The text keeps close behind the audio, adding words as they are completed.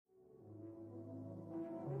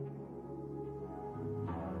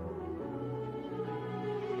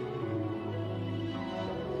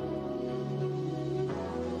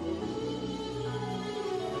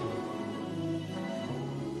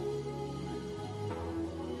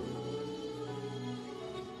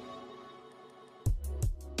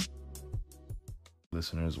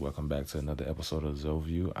listeners. Welcome back to another episode of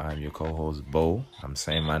Zoview. I'm your co-host, Bo. I'm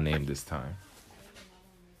saying my name this time.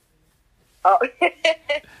 Oh,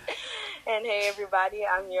 and hey everybody,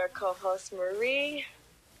 I'm your co-host Marie.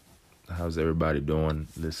 How's everybody doing?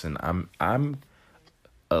 Listen, I'm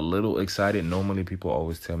a little excited. Normally, people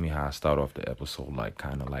always tell me how I start off the episode, like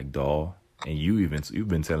kind of like dull, and you've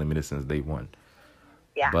been telling me this since day one.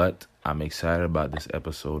 Yeah. But I'm excited about this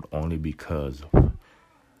episode only because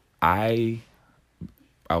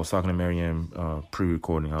I was talking to Marianne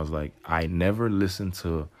pre-recording. I was like, I never listened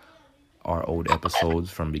to our old episodes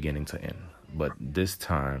from beginning to end, but this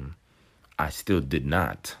time I still did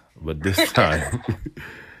not. But this time,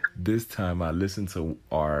 this time I listened to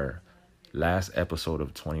our last episode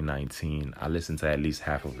of 2019. I listened to at least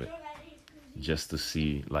half of it just to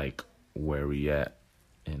see like where we at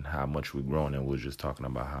and how much we've grown. And we're just talking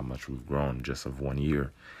about how much we've grown just of 1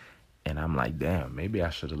 year. And I'm like, damn, maybe I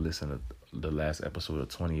should have listened to the last episode of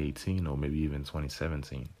 2018 or maybe even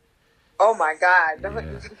 2017. Oh my God.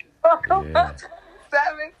 Yeah.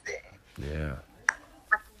 17. Yeah.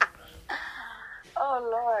 Oh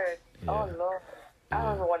Lord. Yeah. Oh Lord. I Yeah.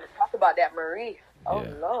 don't even want to talk about that, Marie. Oh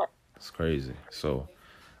Yeah. Lord. It's crazy. So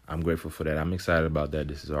I'm grateful for that. I'm excited about that.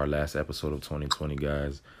 This is our last episode of 2020,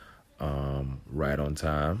 guys. Right on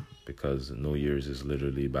time, because New Year's is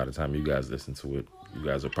literally, by the time you guys listen to it, you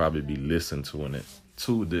guys will probably be listening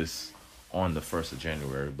to this on the 1st of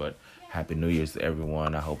January. But Happy New Year's to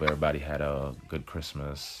everyone. I hope everybody had a good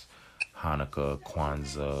Christmas, Hanukkah,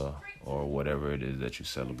 Kwanzaa, or whatever it is that you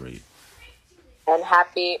celebrate. And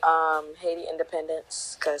happy Haiti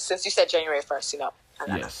independence, because since you said January 1st, I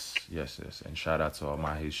know. Yes. And shout out to all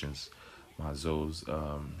my Haitians, my Zoes.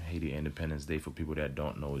 Haiti Independence Day, for people that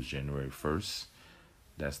don't know, is January 1st.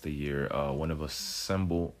 That's the year. One of a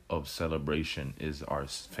symbol of celebration is our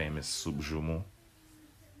famous soup jumeau.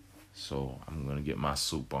 So I'm going to get my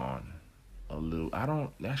soup on a little. I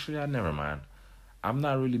never mind. I'm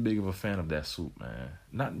not really big of a fan of that soup, man.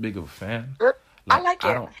 Not big of a fan. I like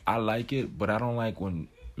it. I like it, but I don't like when,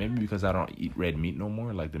 maybe because I don't eat red meat no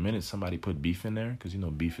more. Like the minute somebody put beef in there, because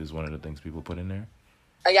beef is one of the things people put in there.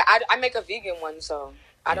 Yeah, I make a vegan one, so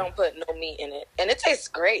I don't put no meat in it, and it tastes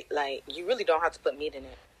great. Like, you really don't have to put meat in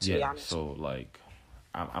it. To be honest. So like,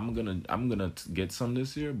 I'm gonna get some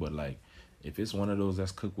this year, but like, if it's one of those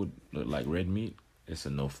that's cooked with like red meat, it's a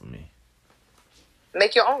no for me.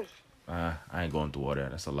 Make your own. I ain't going through all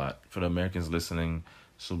that. That's a lot. For the Americans listening,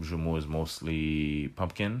 soup jumeau is mostly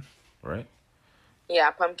pumpkin, right?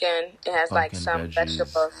 Yeah, pumpkin. It has like Pumpkin, some veggies.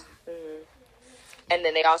 vegetables. And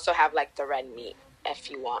then they also have like the red meat if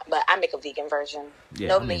you want. But I make a vegan version. Yeah,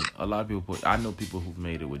 No meat. a lot of people I know people who've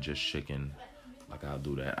made it with just chicken. Like, I'll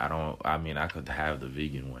do that. I could have the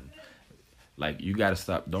vegan one. Like, you gotta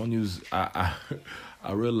stop. Don't use. I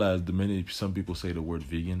realize the minute some people say the word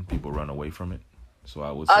vegan, people run away from it. So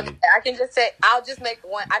I would say. Okay, I can just say I'll just make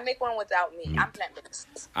one. I make one without meat. I'm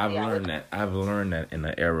plant-based. I've learned that in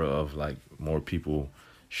the era of like more people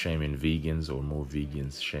shaming vegans or more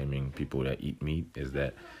vegans shaming people that eat meat, is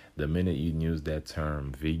that the minute you use that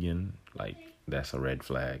term vegan, like, that's a red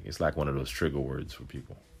flag. It's like one of those trigger words for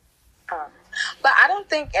people. But I don't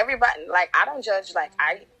think everybody, like, I don't judge. Like,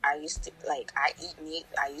 I used to, like, I eat meat.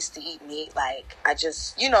 I used to eat meat. Like, I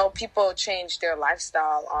just, people change their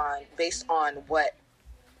lifestyle based on what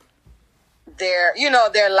their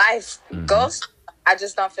life goes. I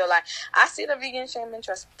just don't feel like I see the vegan shaming.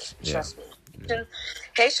 Trust me. Yeah.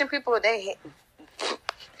 Haitian people,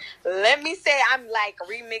 let me say, I'm like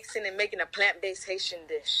remixing and making a plant-based Haitian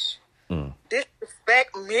dish.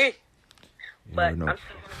 Disrespect me. But I'm still going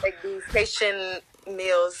to make these Haitian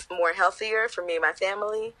meals more healthier for me and my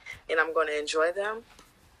family, and I'm going to enjoy them.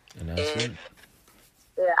 And that's it.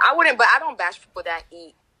 Yeah, I don't bash people that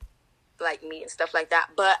eat like meat and stuff like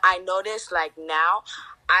that. But I noticed, like, now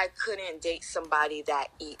I couldn't date somebody that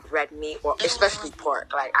eat red meat, or especially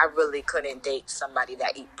pork. Like, I really couldn't date somebody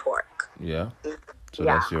that eat pork. Yeah. So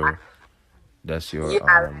Yeah, that's your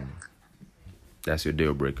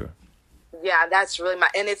deal breaker. Yeah, that's really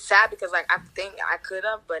and it's sad because, like, I think I could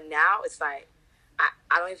have, but now it's like,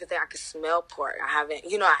 I don't even think I could smell pork. I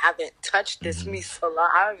haven't touched this meat so long.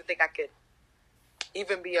 I don't even think I could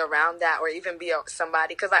even be around that or even be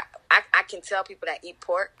somebody, because I can tell people that eat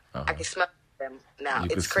pork. I can smell them now. You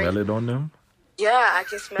It's can crazy. smell it on them? Yeah, I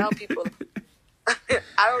can smell people. I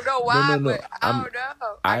don't know why, No. but I don't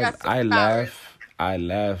know. I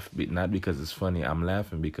laugh, but not because it's funny. I'm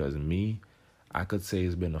laughing because I could say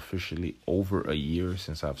it's been officially over a year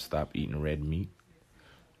since I've stopped eating red meat.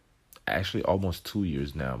 Actually, almost 2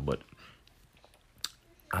 years now. But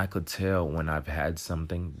I could tell when I've had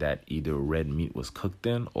something that either red meat was cooked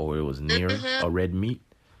in or it was near a red meat,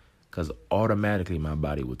 because automatically my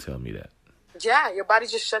body would tell me that. Yeah, your body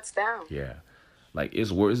just shuts down. Yeah, like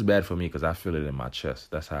it's bad for me because I feel it in my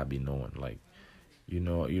chest. That's how I be knowing. Like, you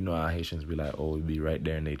know how Haitians be like, oh, it be right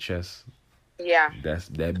there in their chest. Yeah.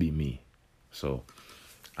 That be me. So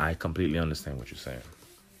I completely understand what you're saying.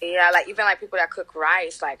 Yeah, like even like people that cook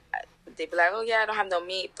rice, like they be like, oh yeah, I don't have no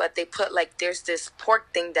meat, but they put like there's this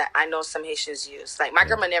pork thing that I know some Haitians use. Like my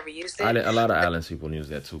grandma never used it. A lot of islands people use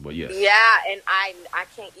that too, but yes. Yeah, and I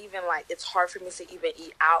can't even like it's hard for me to even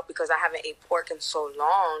eat out because I haven't ate pork in so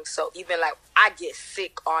long. So even like I get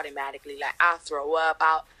sick automatically. Like I'll throw up,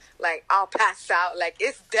 I'll pass out. Like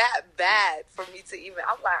it's that bad for me to even.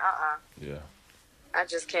 I'm like, Yeah. I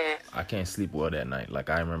just can't. I can't sleep well that night. Like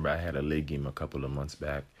I remember I had a leg game a couple of months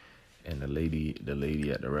back, and the lady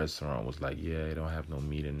at the restaurant was like, "Yeah, they don't have no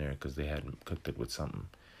meat in there because they hadn't cooked it with something."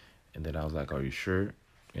 And then I was like, "Are you sure?"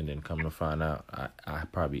 And then come to find out, I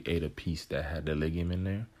probably ate a piece that had the legume in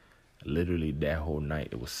there. Literally that whole night,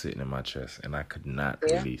 it was sitting in my chest, and I could not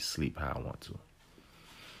really sleep how I want to.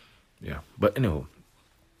 Yeah, but anyway,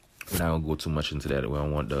 we're not gonna go too much into that. We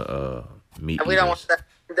don't want the meat. We don't want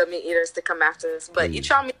the meat eaters to come after us. But eat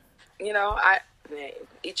y'all meat,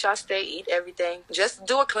 eat y'all steak, eat everything. Just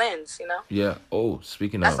do a cleanse, Yeah. Oh,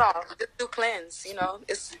 speaking That's of. all. Just do cleanse,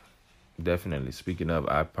 It's Definitely. Speaking of,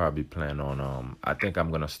 I probably plan on, I think I'm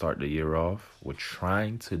going to start the year off with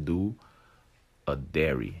trying to do a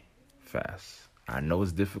dairy fast. I know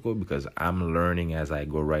it's difficult because I'm learning as I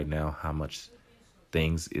go right now how much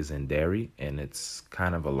things is in dairy, and it's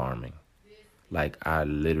kind of alarming. Like,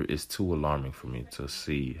 it's too alarming for me to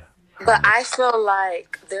see. But I feel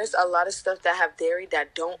like there's a lot of stuff that have dairy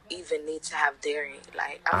that don't even need to have dairy.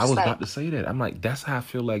 Like I was about to say that. I'm like, that's how I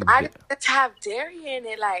feel like. I didn't have dairy in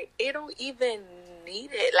it. Like it don't even need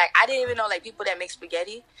it. Like I didn't even know like people that make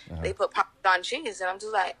spaghetti, they put Parmesan cheese, and I'm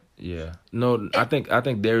just like, yeah, no, I think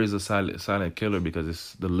dairy is a silent killer because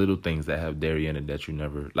it's the little things that have dairy in it that you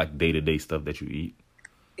never like day-to-day stuff that you eat.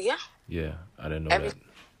 Yeah. Yeah, I didn't know that.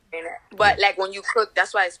 But like when you cook,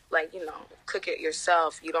 that's why it's like cook it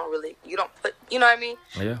yourself. You don't put what I mean?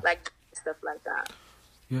 Yeah. Like stuff like that.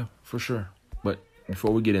 Yeah, for sure. But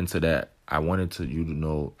before we get into that, I wanted you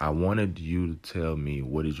to tell me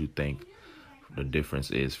what did you think the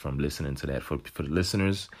difference is from listening to that. For the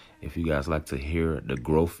listeners, if you guys like to hear the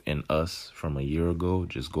growth in us from a year ago,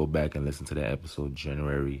 just go back and listen to that episode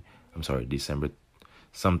December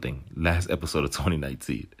something, last episode of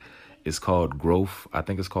 2019. It's called Growth. I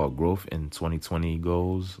think it's called Growth in 2020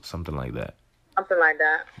 Goals, something like that. Something like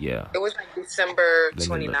that. Yeah. It was like December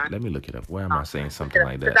 29th. Let me look it up. Why am I saying something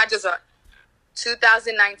like that? That just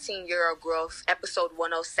 2019 Euro Growth, episode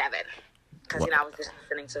 107. Because I was just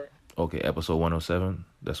listening to it. Okay, episode 107.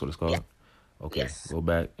 That's what it's called? Yeah. Okay, yes. Go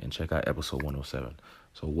back and check out episode 107.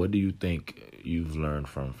 So what do you think you've learned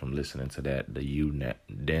from listening to that, the you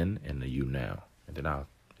then and the you now? And then I'll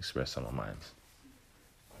express some of mine.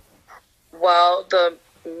 Well, the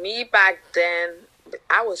me back then,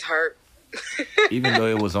 I was hurt. Even though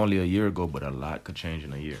it was only a year ago, but a lot could change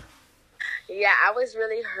in a year. Yeah, I was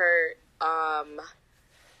really hurt.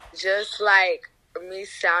 Just like me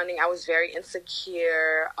sounding, I was very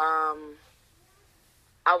insecure. I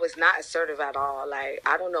was not assertive at all. Like,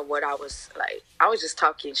 I don't know what I was like. I was just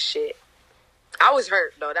talking shit. I was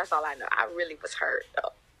hurt, though. That's all I know. I really was hurt,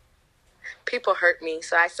 though. People hurt me.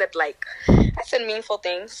 So I said meaningful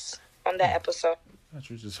things on that episode. That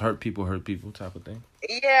you just hurt people type of thing.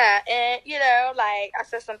 Yeah, and like I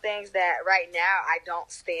said some things that right now I don't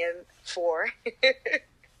stand for.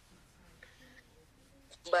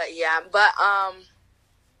 But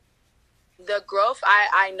the growth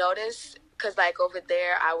I noticed because like over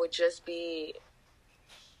there I was just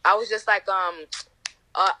like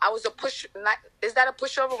I was a push. Is that a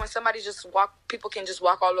pushover when somebody people can just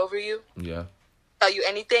walk all over you? Yeah. Tell you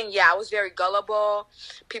anything. Yeah, I was very gullible.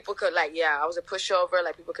 People could I was a pushover.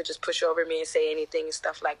 Like people could just push over me and say anything and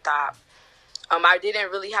stuff like that. I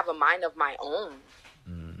didn't really have a mind of my own,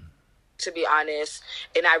 to be honest,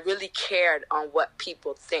 and I really cared on what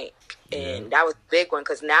people think, and that was a big one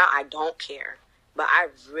because now I don't care. But I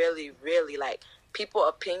really, really people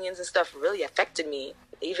opinions and stuff really affected me.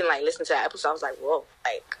 Even listening to that episode, I was like, whoa,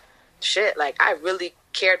 shit. I really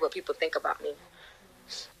cared what people think about me.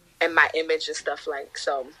 And my image and stuff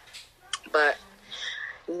so. But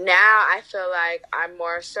now I feel like I'm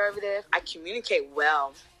more assertive. I communicate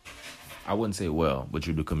well. I wouldn't say well, but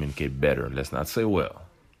you do communicate better. Let's not say well.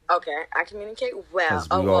 Okay, I communicate well.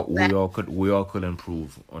 We all could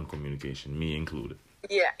improve on communication, me included.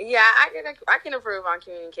 Yeah, I can improve on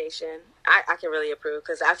communication. I can really improve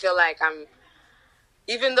because I feel like I'm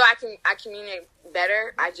even though I communicate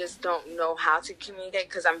better, I just don't know how to communicate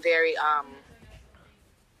because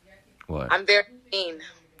What? I'm very mean.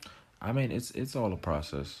 I mean, it's all a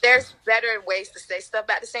process. There's better ways to say stuff,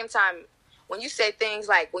 but at the same time, when you say things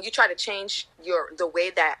like when you try to change the way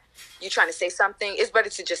that you're trying to say something, it's better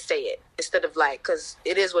to just say it instead of like because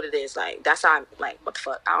it is what it is. Like that's how I'm like what the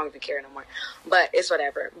fuck I don't even care no more. But it's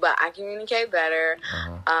whatever. But I communicate better.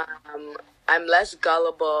 Uh-huh. I'm less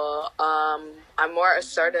gullible. I'm more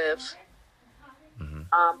assertive.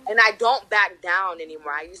 And I don't back down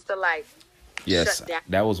anymore. I used to like Yes, shut down.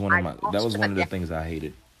 that was one of I my. don't That was one shut of the down. things I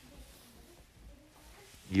hated.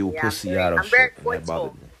 You Yeah, pussy out of I'm very shit, and that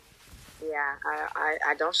bothered voiceful. me. Yeah,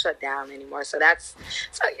 I don't shut down anymore. So that's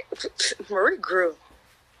so Marie grew.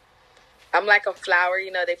 I'm like a flower,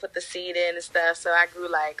 you know. They put the seed in and stuff. So I grew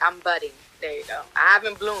like I'm budding. There you go. I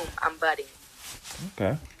haven't bloomed. I'm budding.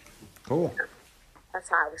 Okay, cool. That's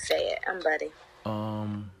how I would say it. I'm budding.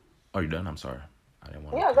 Are you done? I'm sorry. I didn't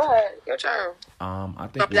want to Yeah, cut go you off. ahead. Your turn. I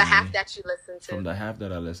think From the with half me, that you listen from to. the half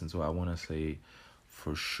that I listen to, I want to say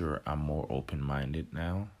for sure I'm more open minded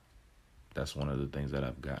now. That's one of the things that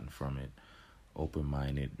I've gotten from it. Open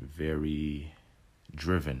minded, very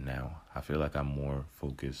driven now. I feel like I'm more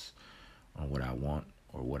focused on what I want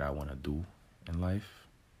or what I want to do in life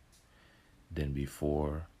than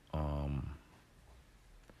before.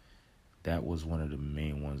 That was one of the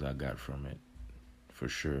main ones I got from it, for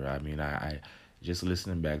sure. I mean, I just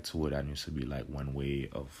listening back to it, I used to be like one way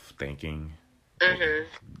of thinking.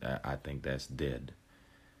 I think that's dead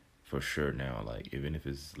for sure now. Like even if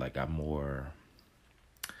it's like I'm more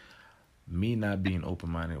me not being open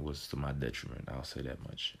minded was to my detriment. I'll say that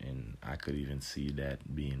much, and I could even see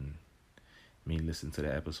that being me listening to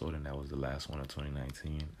the episode, and that was the last one of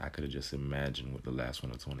 2019. I could have just imagined what the last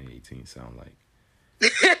one of 2018 sound like.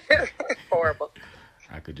 Horrible.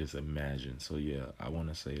 I could just imagine. So yeah, I want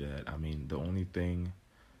to say that. I mean,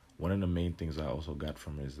 one of the main things I also got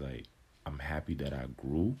from it is like, I'm happy that I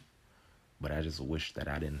grew, but I just wish that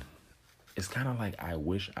I didn't. It's kind of like I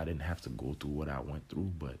wish I didn't have to go through what I went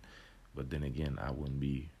through, but then again, I wouldn't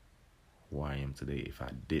be who I am today if I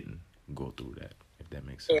didn't go through that. If that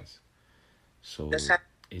makes Yeah, sense. So that's how.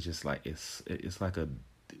 it's just like it's like a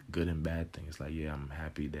good and bad thing. It's like yeah, I'm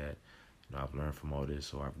happy that I've learned from all this,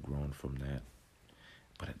 so I've grown from that.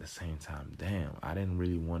 But at the same time, damn, I didn't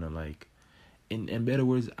really want to like. In better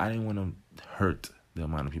words, I didn't want to hurt the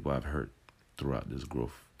amount of people I've hurt throughout this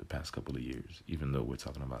growth the past couple of years. Even though we're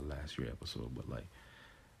talking about last year episode, but like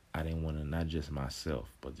I didn't want to not just myself,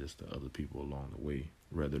 but just the other people along the way,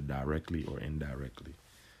 whether directly or indirectly,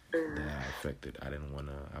 that I affected. I didn't want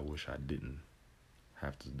to. I wish I didn't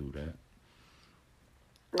have to do that.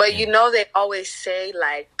 But you And know, they always say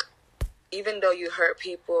like, even though you hurt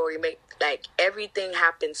people or you make like everything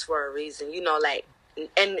happens for a reason. You know, like,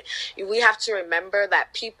 and we have to remember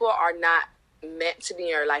that people are not meant to be in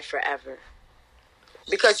your life forever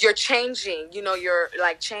because you're changing. You know, you're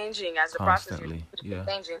like changing as the process. constantly, You're yeah,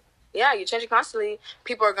 changing. Yeah, you're changing constantly.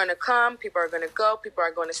 People are gonna come. People are gonna go. People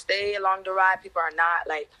are gonna stay along the ride. People are not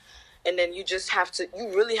like. And then you just have to. You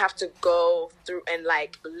really have to go through and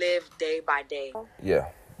like live day by day. yeah,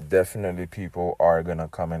 definitely. People are gonna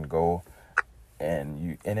come and go,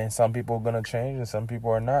 and then some people are gonna change, and some people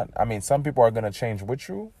are not. I mean, some people are gonna change with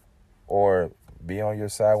you, or be on your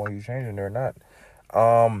side when you change, and they're not.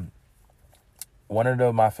 Um, One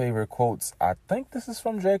of my favorite quotes. I think this is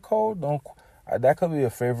from J. Cole. Don't that could be a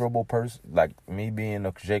favorable person, like me being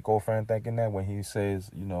a J. Cole fan, thinking that when he says,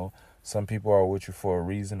 some people are with you for a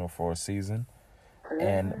reason or for a season,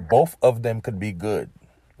 and both of them could be good.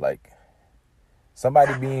 Like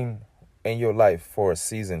somebody being in your life for a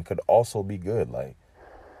season could also be good. Like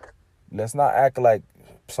let's not act like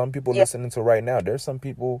some people Yeah. listening to right now. There's some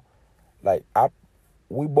people like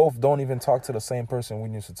we both don't even talk to the same person we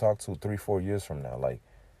used to talk to 3-4 years from now.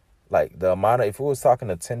 Like the amount of, if we was talking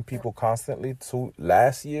to 10 people constantly to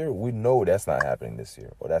last year, we know that's not happening this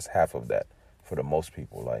year, or that's half of that for the most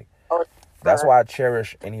people. Like Oh, that's why I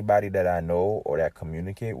cherish anybody that I know or that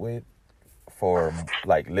communicate with for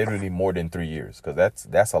like literally more than 3 years, because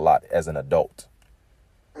that's a lot as an adult.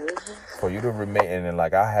 For you to remain, and then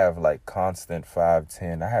like I have like constant 5,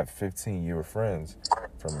 10, I have 15-year friends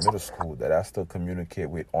from middle school that I still communicate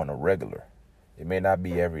with on a regular. It may not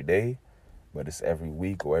be every day, but it's every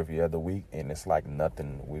week or every other week, and it's like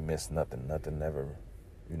nothing. We miss nothing. Nothing never,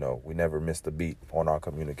 we never missed a beat on our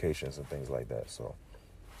communications and things like that. So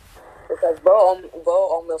because Bo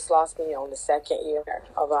almost lost me on the second year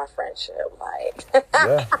of our friendship. Like,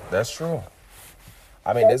 yeah, that's true.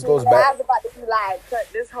 I mean, this Makes me goes mad. back. I was about to be like, cut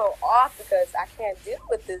this hoe off because I can't deal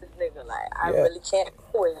with this nigga. Like, I Yeah. really can't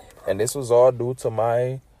do it. And this was all due to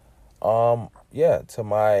my, to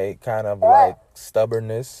my kind of But like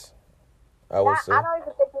stubbornness, I would say. I don't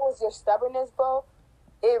even think it was your stubbornness, bro.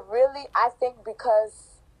 It really, I think because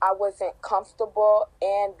I wasn't comfortable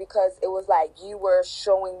and because it was like you were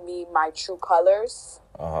showing me my true colors.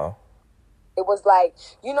 Uh-huh. It was like,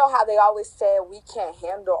 you know how they always say we can't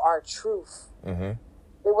handle our truth. Mm-hmm.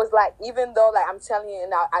 It was like, even though, like, I'm telling you,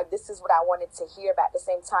 and this is what I wanted to hear, but at the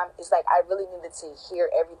same time, it's like I really needed to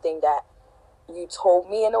hear everything that you told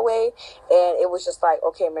me in a way. And it was just like,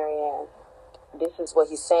 okay, Marianne, this is what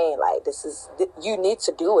he's saying. Like, you need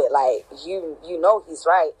to do it. Like, you know he's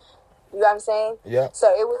right. You know what I'm saying? Yeah. So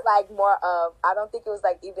it was like more of, I don't think it was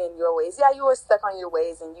like even your ways. Yeah, you were stuck on your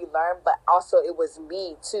ways and you learned, but also it was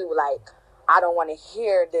me too. Like, I don't want to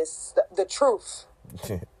hear the truth.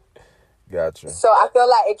 Gotcha. So I feel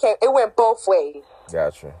like it went both ways.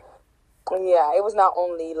 Gotcha. Yeah, it was not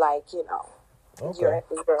only like, Okay.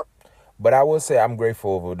 your But I will say I'm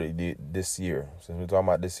grateful over this year. Since we're talking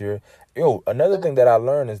about this year. Another thing that I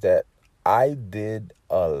learned is that I did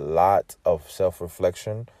a lot of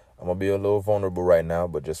self-reflection. I'm going to be a little vulnerable right now,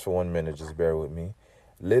 but just for 1 minute, just bear with me.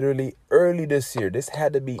 Literally early this year, this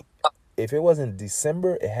had to be, if it wasn't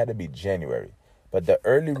December, it had to be January. But the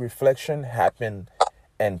early reflection happened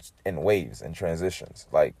in waves and transitions,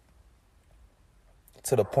 like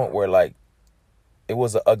to the point where like it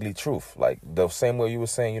was an ugly truth. Like the same way you were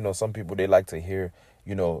saying, some people, they like to hear,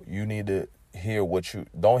 you need to hear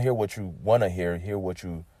don't hear what you want to hear what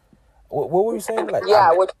you, what were you saying? Like,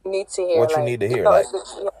 what you need to hear. What you need to hear. Like,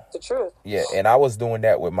 it's the truth. Yeah, and I was doing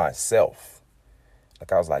that with myself.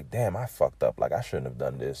 Like, I was like, damn, I fucked up. Like, I shouldn't have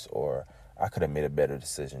done this, or I could have made a better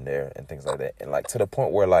decision there, and things like that. And like, to the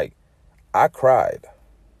point where like, I cried.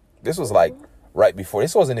 This was like right before,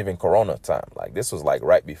 this wasn't even Corona time. Like, this was like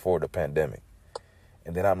right before the pandemic.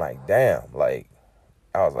 And then I'm like, damn, like,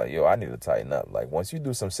 I was like, yo, I need to tighten up. Like, once you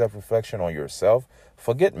do some self-reflection on yourself,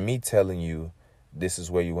 forget me telling you this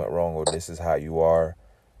is where you went wrong or this is how you are.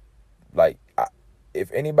 Like,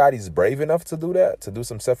 if anybody's brave enough to do that, to do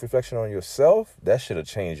some self-reflection on yourself, that should have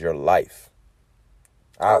changed your life.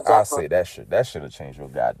 I'll say that should have changed your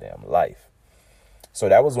goddamn life. So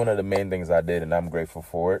that was one of the main things I did, and I'm grateful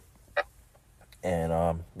for it. And,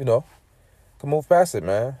 can move past it,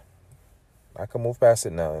 man. I can move past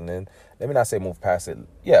it now. And then, let me not say move past it.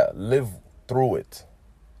 Yeah, live through it.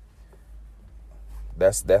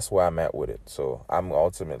 That's where I'm at with it. So I'm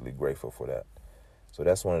ultimately grateful for that. So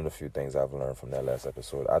that's one of the few things I've learned from that last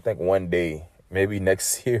episode. I think one day, maybe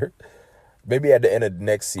next year, maybe at the end of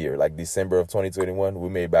next year, like December of 2021,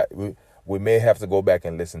 we may have to go back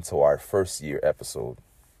and listen to our first year episode.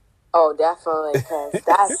 Oh, definitely,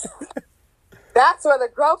 because that's where the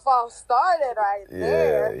growth all started, right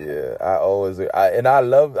there. Yeah.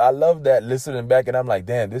 I love that listening back, and I'm like,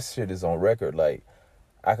 damn, this shit is on record. Like,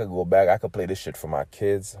 I could go back, I could play this shit for my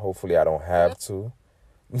kids. Hopefully, I don't have to,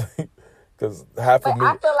 because half of me.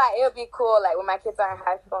 I feel like it would be cool, like when my kids are in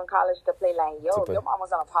high school and college, to play like, yo, your mom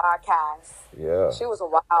was on a podcast. Yeah, she was a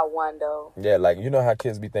wild one though. Yeah, like, you know how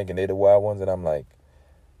kids be thinking they the wild ones, and I'm like,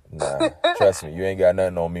 nah, trust me, you ain't got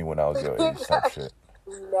nothing on me when I was your age type shit.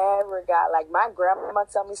 Never got, like, my grandma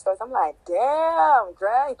tell me stories. I'm like, damn,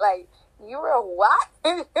 Greg, like, you were what?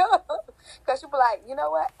 Because she'll be like, you know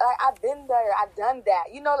what? Like, I've been there, I've done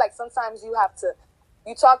that. Like, sometimes you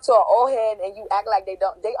talk to an old head and you act like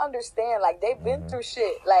they understand. Like, they've been through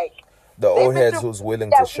shit. Like, the old heads who's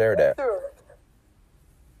willing to share that.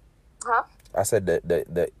 Huh? I said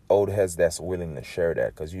the old heads that's willing to share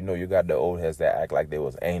that. Because, you got the old heads that act like they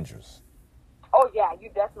was angels. Oh, yeah, you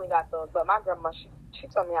definitely got those. But my grandma, she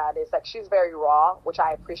told me how it is. Like, she's very raw, which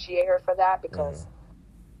I appreciate her for that because,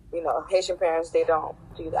 Haitian parents, they don't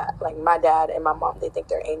do that. Like, my dad and my mom, they think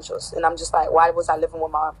they're angels. And I'm just like, why was I living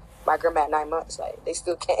with my grandma at 9 months? Like, they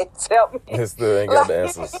still can't tell me. They still ain't got the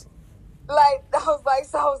answers. Like, I was like,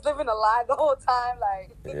 so I was living a lie the whole time.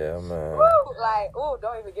 Like, yeah, man.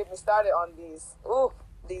 Don't even get me started on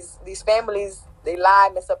these families. They lie,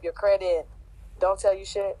 mess up your credit, don't tell you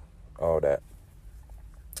shit. All that,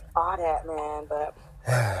 man. But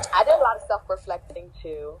I did a lot of self-reflecting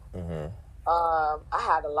too. Mm-hmm. I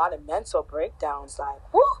had a lot of mental breakdowns,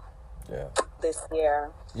 like, whoo, yeah, this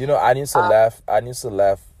year. I used to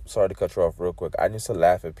laugh. Sorry to cut you off real quick. I used to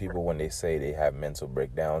laugh at people when they say they have mental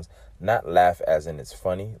breakdowns. Not laugh as in it's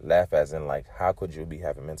funny. Laugh as in, like, how could you be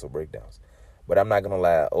having mental breakdowns? But I'm not going to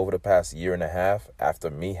lie. Over the past year and a half, after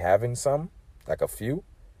me having some, like a few,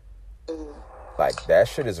 like, that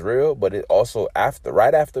shit is real. But it also,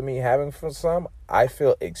 right after me having some, I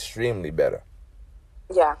feel extremely better.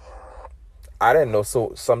 Yeah. I didn't know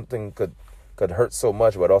so something could hurt so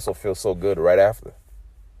much, but also feel so good right after.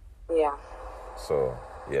 Yeah. So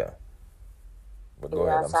yeah. But go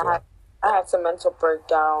ahead. Yeah. I'm So sorry. I had some mental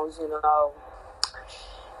breakdowns.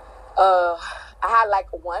 Uh, I had like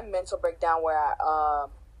one mental breakdown where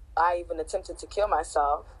I even attempted to kill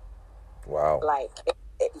myself. Wow. Like,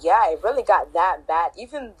 yeah, it really got that bad.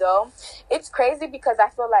 Even though it's crazy because I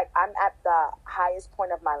feel like I'm at the highest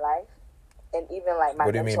point of my life, and even like my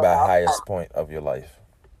What do you mean mental by health, highest point of your life?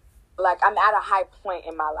 like I'm at a high point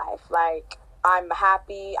in my life. Like I'm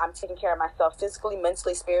happy. I'm taking care of myself physically,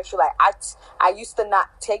 mentally, spiritually. Like I used to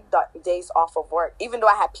not take the days off of work, even though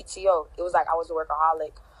I had PTO. It was like I was a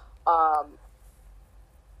workaholic. Um,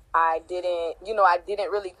 I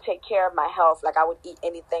didn't really take care of my health. Like I would eat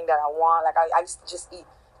anything that I want. Like I used to just eat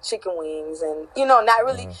chicken wings and, not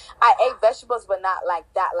really, Mm-hmm. I ate vegetables, but not like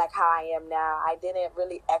that, like how I am now. I didn't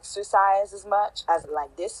really exercise as much as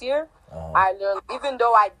like this year. Uh-huh. I literally, even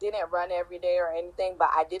though I didn't run every day or anything, but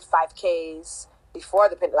I did 5Ks before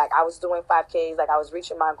like I was doing 5Ks, like I was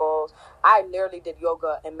reaching my goals. I literally did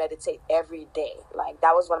yoga and meditate every day. Like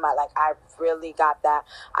that was one of my, like, I really got that.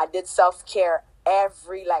 I did self-care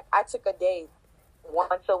I took a day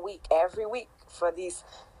once a week, every week for these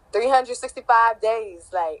 365 days.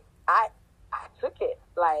 Like I took it.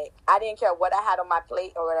 Like I didn't care what I had on my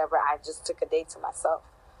plate or whatever. I just took a day to myself.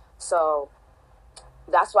 So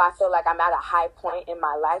that's why I feel like I'm at a high point in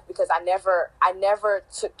my life because I never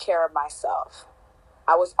took care of myself.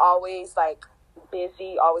 I was always like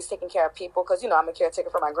busy, always taking care of people because I'm a caretaker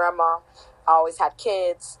for my grandma. I always had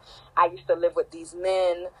kids. I used to live with these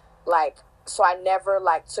men, like, so I never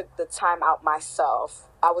like took the time out myself.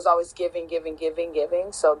 I was always giving, giving, giving,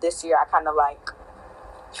 giving. So this year I kind of like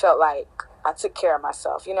felt like I took care of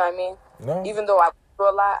myself. You know what I mean? No. Even though I went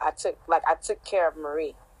through a lot, I took care of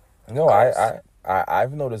Marie No, first.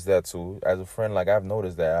 I've noticed that too. As a friend, like I've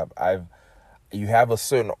noticed that I've you have a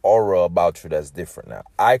certain aura about you that's different now.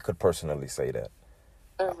 I could personally say that.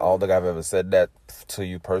 I Mm-hmm. don't think I've ever said that to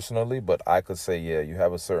you personally, but I could say, yeah, you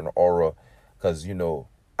have a certain aura because,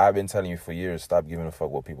 I've been telling you for years, stop giving a fuck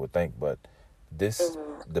what people think. But this,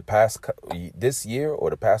 Mm-hmm. this year or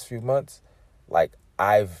the past few months, like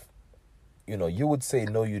you would say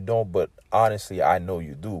no, you don't, but honestly, I know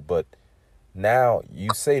you do. But now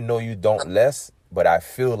you say no, you don't less, but I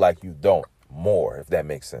feel like you don't more, if that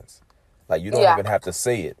makes sense. Like you don't Yeah, even have to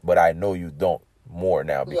say it, but I know you don't more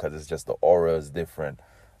now yeah, because it's just the aura is different,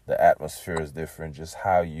 the atmosphere is different, just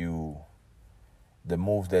the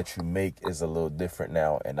move that you make is a little different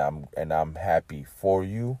now, and I'm happy for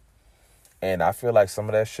you. And I feel like some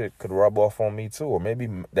of that shit could rub off on me too, or maybe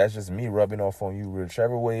that's just me rubbing off on you.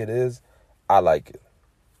 Whichever way it is, I like it,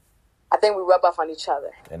 I think we rub off on each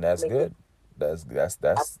other. and that's Make it, good.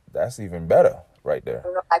 That's even better right there.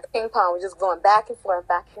 like ping pong. We're just going back and forth,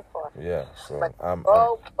 back and forth. Yeah, But so I'm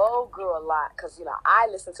Bo grew a lot because I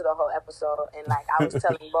listened to the whole episode and like I was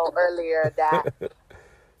telling Bo earlier that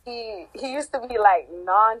he used to be like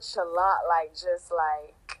nonchalant, like just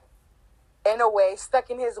like in a way stuck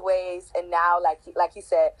in his ways, and now like he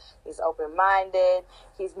said, he's open minded.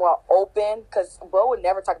 He's more open because Bo would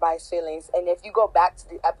never talk about his feelings. And if you go back to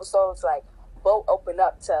the episodes, like Bo opened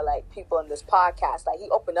up to like people in this podcast, like he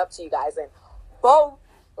opened up to you guys, and Bo,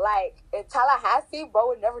 like in Tallahassee, Bo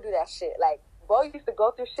would never do that shit. Like Bo used to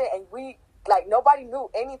go through shit, and we like nobody knew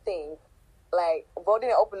anything. Like Bo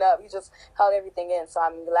didn't open up; he just held everything in. So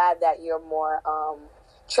I'm glad that you're more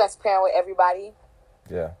transparent with everybody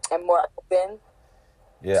yeah, and more open.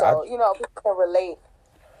 yeah, I So people can relate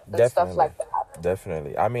and stuff definitely, like that.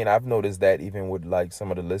 definitely. I mean, I've noticed that even with like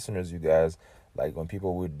some of the listeners, you guys, like when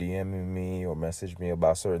people would DM me or message me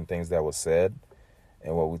about certain things that was said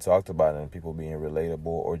and what we talked about, and people being relatable,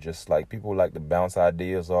 or just like people like to bounce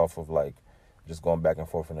ideas off of like just going back and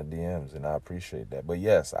forth in the DMs, and I appreciate that. But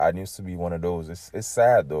yes, I used to be one of those. It's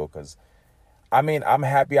sad though, because I mean, I'm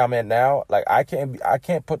happy I'm at now. Like I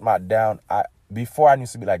can't put my down. Before I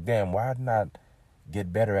used to be like, damn, why didn't I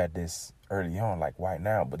get better at this early on? Like why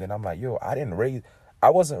now? But then I'm like, yo, I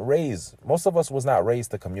wasn't raised. Most of us was not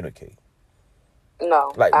raised to communicate.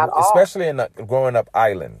 No, Like at all. especially in a growing up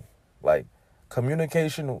island, like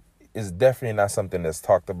communication is definitely not something that's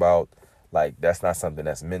talked about. Like that's not something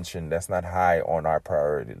that's mentioned. That's not high on our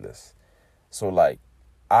priority list. So like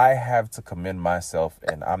I have to commend myself,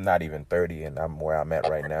 and I'm not even 30 and I'm where I'm at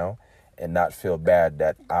right now, and not feel bad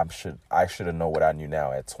that I should have known what I knew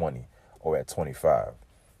now at 20 or at 25.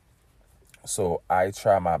 So I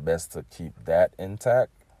try my best to keep that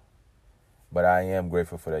intact, but I am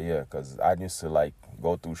grateful for that, yeah, because I used to like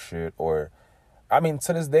go through shit, or I mean,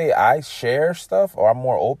 to this day, I share stuff or I'm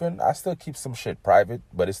more open. I still keep some shit private,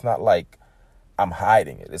 but it's not like I'm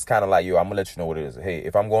hiding it. It's kind of like, yo, I'm going to let you know what it is. Hey,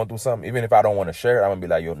 if I'm going through something, even if I don't want to share it, I'm going to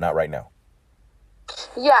be like, yo, not right now.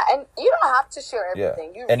 Yeah, and you don't have to share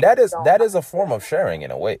everything. Yeah. And that is a form of sharing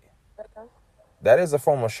in a way. Mm-hmm. That is a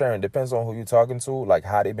form of sharing. Depends on who you're talking to, like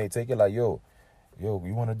how they may take it. Like, yo,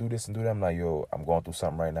 you want to do this and do that? I'm like, yo, I'm going through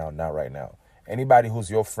something right now, not right now. Anybody who's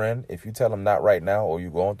your friend, if you tell them not right now or you're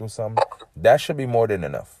going through something, that should be more than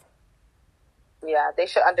enough. Yeah, they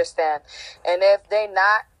should understand. And if they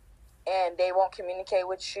not, and they won't communicate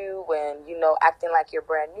with you when, acting like you're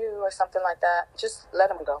brand new or something like that, just let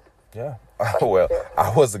them go. Yeah. Well,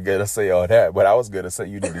 I wasn't going to say all that, but I was going to say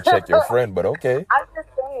you need to check your friend, but okay. I'm just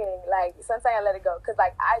saying, like, sometimes I let it go. Because,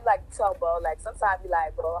 like, I, like, tell Bo, like, sometimes be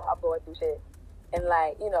like, bro, I'm going through shit. And,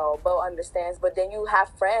 like, Bo understands. But then you have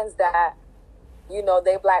friends that, they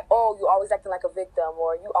be like, oh, you always acting like a victim,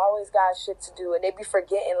 or you always got shit to do. And they be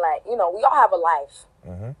forgetting, like, we all have a life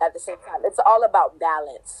at the same time. It's all about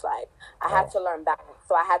balance. Like, I had to learn balance.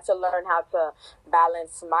 So I had to learn how to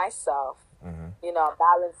balance myself.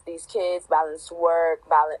 Balance these kids, balance work,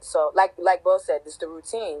 balance. So, like Bo said, it's the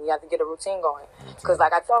routine. You have to get a routine going. Because,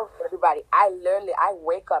 like I told everybody, I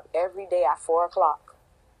wake up every day at 4:00.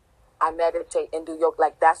 I meditate and do yoga.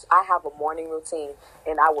 Like, I have a morning routine,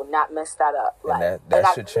 and I will not mess that up. Like, and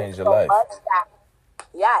that should change your life.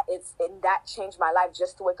 That changed my life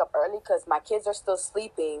just to wake up early because my kids are still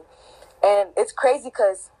sleeping. And it's crazy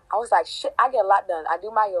because I was like, shit, I get a lot done. I do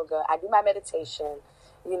my yoga. I do my meditation.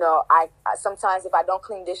 I sometimes if I don't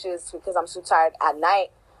clean dishes because I'm so tired at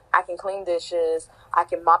night, I can clean dishes. I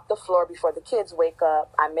can mop the floor before the kids wake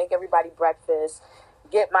up. I make everybody breakfast,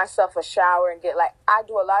 get myself a shower, and I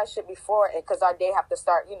do a lot of shit before it because our day have to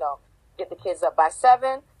start, get the kids up by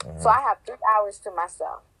 7. So I have 3 hours to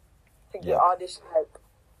myself to get all this shit. Like,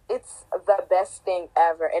 it's the best thing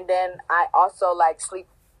ever. And then I also sleep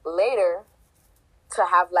later to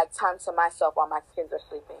have time to myself while my kids are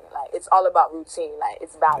sleeping. Like, it's all about routine. Like,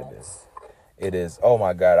 it's balance. It is. Oh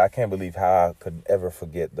my God, I can't believe how I could ever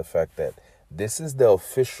forget the fact that this is the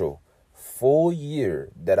official full year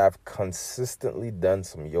that I've consistently done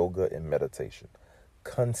some yoga and meditation.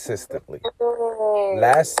 Consistently.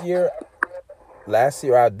 Last year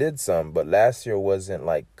I did some, but last year wasn't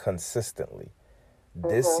consistently.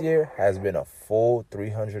 This year has been a full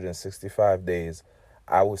 365 days.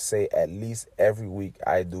 I would say at least every week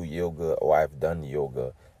I do yoga, or I've done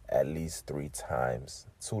yoga at least 3 times,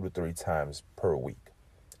 2 to 3 times per week.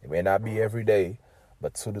 It may not be every day,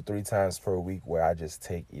 but 2 to 3 times per week where I just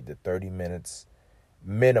take either 30 minutes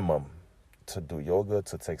minimum to do yoga,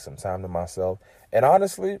 to take some time to myself. And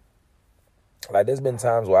honestly, there's been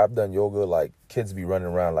times where I've done yoga, kids be running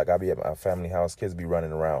around. I'll be at my family house, kids be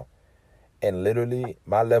running around. And literally,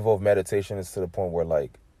 my level of meditation is to the point where,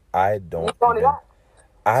 I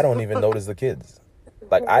don't even notice the kids.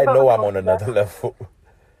 I know I'm on another level.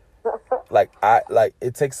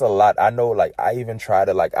 It takes a lot. I know, I even try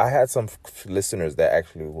to, I had some listeners that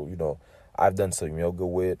actually, I've done some yoga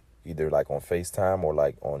with, either, on FaceTime or,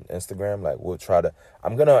 on Instagram. We'll try to,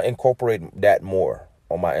 I'm going to incorporate that more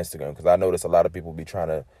on my Instagram, because I notice a lot of people be trying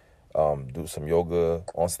to do some yoga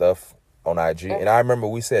on stuff on IG. And I remember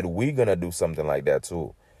we said we're going to do something like that,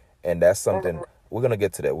 too. And that's something, we're going to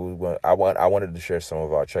get to that. I wanted to share some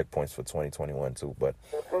of our checkpoints for 2021, too. But,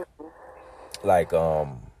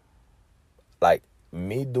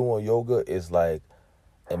 me doing yoga is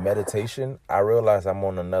in meditation, I realize I'm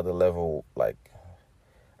on another level,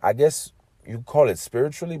 I guess you call it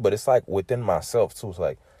spiritually, but it's within myself too. It's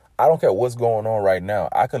I don't care what's going on right now.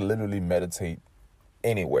 I could literally meditate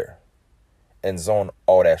anywhere and zone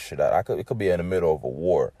all that shit out. It could be in the middle of a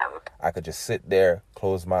war. I could just sit there,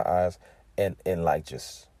 close my eyes, and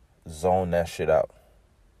just zone that shit out.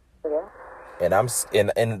 Yeah.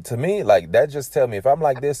 And to me, that just tell me, if I'm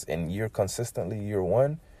like this and you're consistently year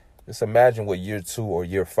 1, just imagine what year 2 or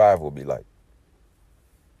year 5 will be like.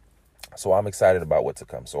 So I'm excited about what to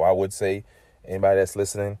come. So I would say, anybody that's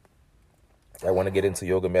listening, I want to get into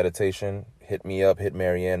yoga meditation, hit me up, hit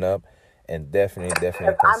Marianne up, and definitely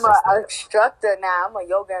I'm an instructor now. I'm a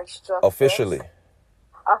yoga instructor. Officially.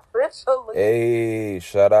 Hey,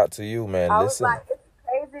 shout out to you, man. Listen.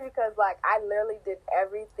 It's crazy because I literally did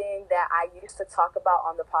everything that I used to talk about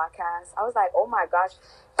on the podcast. I was like, oh my gosh.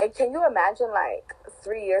 And can you imagine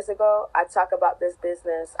 3 years ago, I talk about this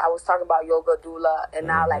business. I was talking about yoga doula, and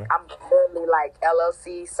now I'm literally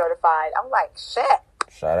LLC certified. I'm like, shit.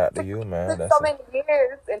 Shout out to you, man. That's so many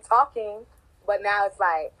years in talking, but now it's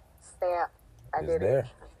stamp. I did there. It.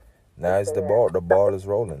 Now it's the ball. The ball is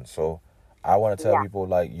rolling. So I want to tell people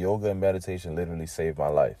yoga and meditation literally saved my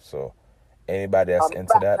life. So Anybody that's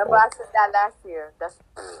into that? Remember I said that last year.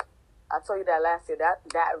 I told you that last year. That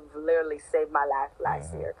literally saved my life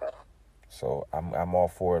last year. So I'm all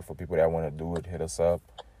for it. For people that want to do it, hit us up.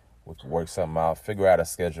 We can work something out. Figure out a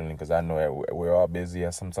scheduling, because I know that we're all busy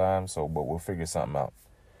at some time. So, but we'll figure something out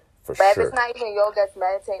for but sure. If it's not even yoga, it's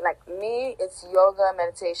meditating. Like me, it's yoga,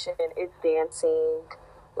 meditation, it's dancing.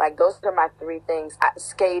 Like those are my three things.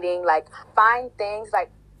 Skating. Like find things.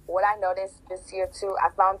 Like what I noticed this year too. I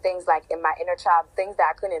found things like in my inner child, things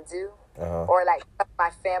that I couldn't do. Or like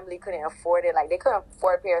my family couldn't afford it. Like they couldn't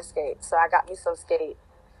afford a pair of skates, so I got me some skates.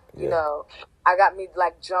 You know, I got me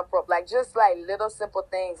like jump rope, like just like little simple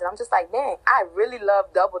things. And I'm just like, man, I really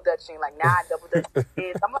love double dutching. Like now I double dutch with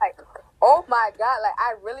kids. I'm like, oh my God, like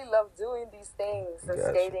I really love doing these things and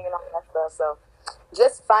skating and all that stuff. So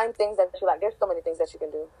just find things that you like. There's so many things that you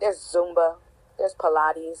can do. There's Zumba, there's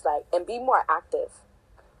Pilates, like, and be more active.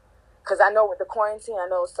 Because I know with the quarantine, I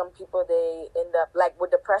know some people, they end up, like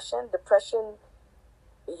with depression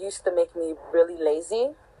used to make me really lazy.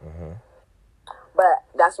 But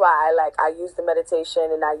that's why I use the meditation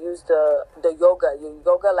and I use the yoga.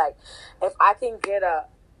 Yoga, like, if I can get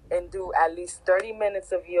up and do at least 30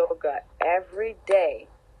 minutes of yoga every day,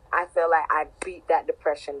 I feel like I beat that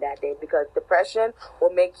depression that day. Because depression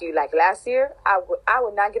will make you, like last year, I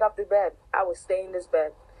would not get off the bed. I would stay in this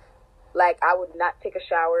bed. Like, I would not take a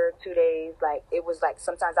shower 2 days. Like, it was like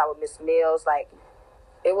sometimes I would miss meals. Like,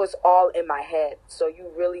 it was all in my head. So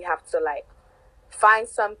you really have to, like, find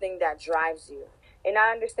something that drives you. And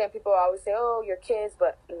I understand people always say, oh, your kids,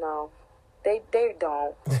 but no, they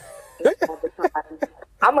don't.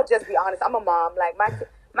 I'm going to just be honest. I'm a mom. Like, my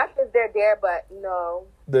kids, they're there, but no.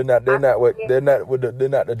 They're not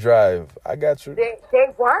the drive. I got you. They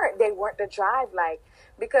weren't the drive. Like,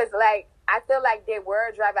 because, like, I feel like they were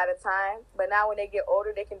a drive at a time, but now when they get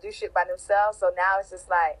older, they can do shit by themselves. So now it's just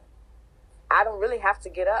like, I don't really have to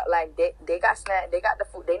get up. Like, they got snack, they got the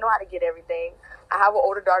food, they know how to get everything. I have an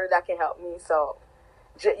older daughter that can help me. So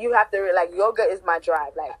you have to, like, yoga is my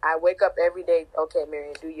drive. Like, I wake up every day, okay,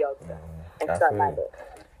 Marion, do yoga. And start my day.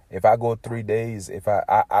 If I go 3 days,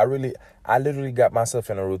 I literally got myself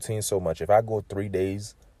in a routine so much. If I go 3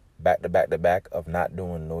 days back to back of not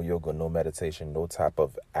doing no yoga, no meditation, no type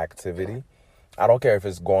of activity, I don't care if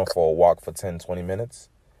it's going for a walk for 10, 20 minutes,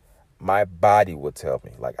 my body would tell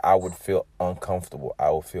me. Like, I would feel uncomfortable.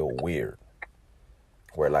 I would feel weird.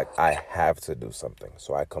 Where, like, I have to do something.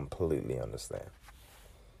 So I completely understand.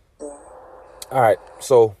 All right,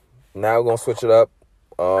 so now we're going to switch it up.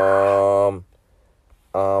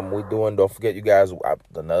 Don't forget, you guys,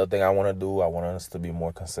 another thing I want to do, I want us to be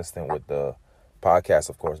more consistent with the podcast,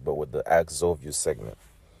 of course, but with the Ask Zoview segment.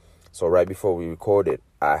 So right before we recorded,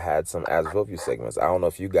 I had some Ask Zoview segments. I don't know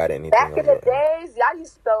if you got anything. Back in the days, y'all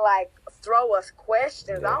used to, like, throw us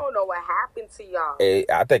questions. Yeah. I don't know what happened to y'all.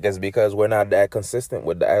 I think it's because we're not that consistent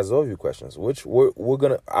with the Ask Zoview questions, which we're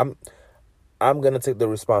gonna. I'm gonna take the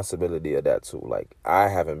responsibility of that too. Like, I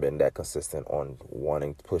haven't been that consistent on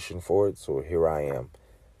pushing forward, so here I am.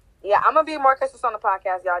 Yeah, I'm gonna be more consistent on the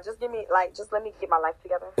podcast, y'all. Just let me get my life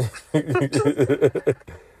together.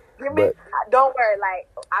 Don't worry. Like,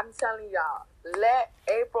 I'm telling y'all, let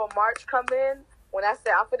April, March come in. When I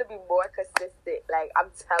say I'm gonna be more consistent, like,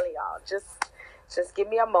 I'm telling y'all, just give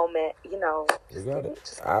me a moment. You know, you got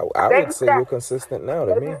it. I would say you're consistent now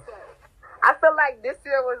to me. I feel like this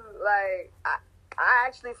year was like, I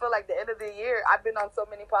actually feel like the end of the year, I've been on so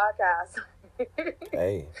many podcasts.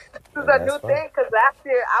 Hey, this is a new thing, because last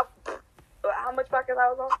year, how much podcast I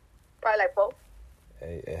was on? Probably like 4.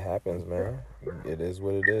 Hey, it happens, man. It is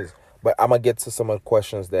what it is. But I'm gonna get to some of the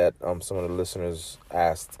questions that some of the listeners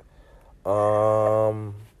asked.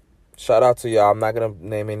 Shout out to y'all. I'm not gonna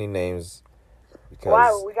name any names because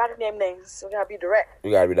why? We gotta name names. We gotta be direct. You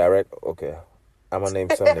gotta be direct. Okay. I'm gonna name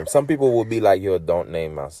some names. Some people will be like, "Yo, don't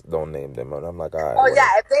name them." And I'm like, "All right." Oh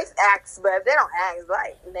yeah, if they ask, but if they don't ask,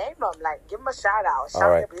 like, name them, like, give them a shout out. Shout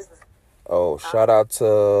out their business. Oh, shout out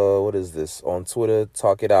to, what is this on Twitter?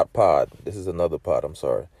 Talk It Out Pod. This is another pod. I'm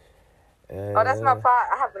sorry. That's my pod.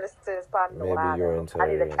 I haven't listened to this pod in a while. Maybe your entire I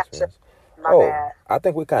need to catch up. My bad. I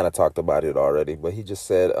think we kind of talked about it already, but he just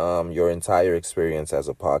said your entire experience as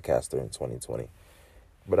a podcaster in 2020.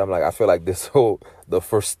 But I'm like, I feel like the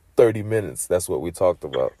first 30 minutes, that's what we talked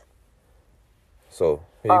about. So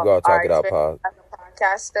here you go, Talk It Out Pod. As a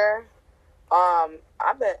podcaster,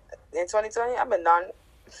 I've been in 2020. I've been I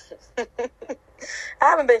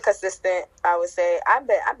haven't been consistent. I would say I've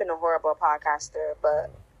been a horrible podcaster,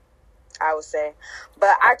 but I would say,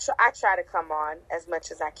 but I try to come on as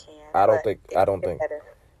much as I can. I don't think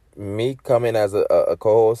me coming as a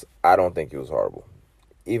co-host, I don't think it was horrible.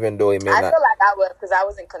 Even though it may I not, feel like I was because I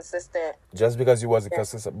wasn't consistent. just because you wasn't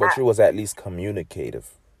consistent, but I, you was at least communicative.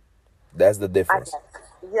 That's the I difference.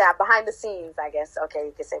 guess. Yeah, behind the scenes, I guess. Okay,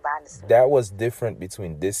 you could say behind the scenes. That was different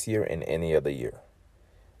between this year and any other year.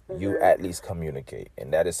 You Mm-hmm. at least communicate,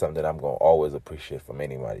 and that is something I'm gonna always appreciate from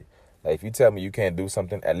anybody. Like, if you tell me you can't do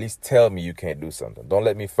something, at least tell me you can't do something. Don't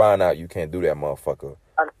let me find out you can't do that, motherfucker,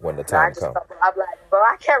 when the No, I time just comes. I'm like, bro,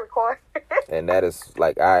 I can't record. And that is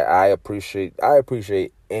like, I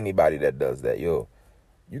appreciate anybody that does that. Yo,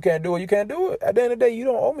 you can't do it, you can't do it. At the end of the day, you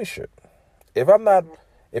don't owe me shit. If I'm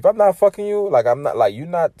not fucking you, like, I'm not, like, you're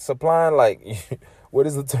not supplying, like, what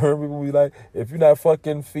is the term people be like? If you're not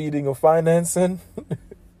fucking feeding or financing,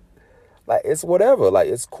 like, it's whatever. Like,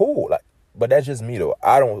 it's cool. Like, but that's just me, though.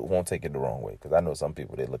 I won't take it the wrong way, because I know some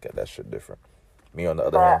people, they look at that shit different. Me, on the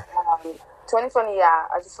other hand. 2020, yeah,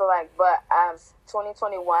 I just feel like, but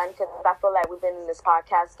 2021, because I feel like we've been in this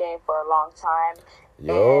podcast game for a long time.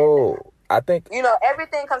 Yo, and, I think, you know,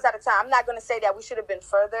 everything comes at a time. I'm not going to say that we should have been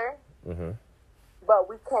further, but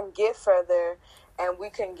we can get further, and we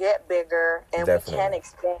can get bigger, and Definitely. We can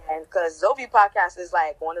expand, because Zovi Podcast is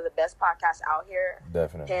like one of the best podcasts out here.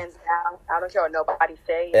 Definitely. Hands down. I don't care what nobody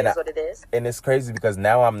say. It is what it is. And it's crazy because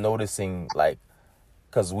now I'm noticing, like,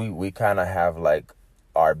 because we kind of have, like,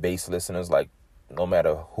 our base listeners, like, no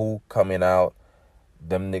matter who coming out,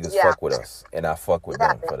 them niggas fuck with us, and I fuck with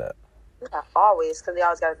them for that. Yeah, always, because they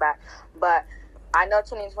always got it back. But I know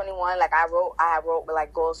 2021, like, I wrote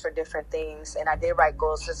like goals for different things, and I did write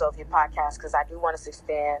goals for Zovi Podcast because I do want to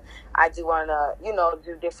expand. I do want to, you know,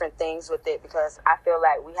 do different things with it, because I feel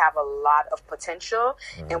like we have a lot of potential,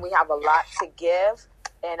 and we have a lot to give.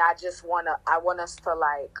 And I want us to,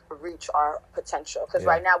 like, reach our potential. Because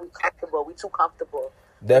right now we too comfortable.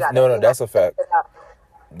 No, that's a fact.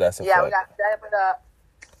 That's a fact. Yeah, we got to step it up,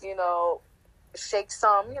 you know, shake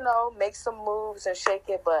some, you know, make some moves and shake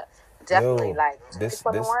it. But definitely, like, this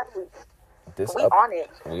we on it.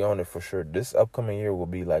 We on it for sure. This upcoming year will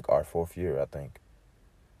be, like, our 4th year, I think.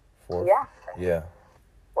 4th? Yeah. Yeah.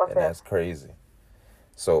 What's and that? That's crazy.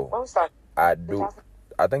 So, when we start?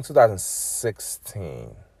 I think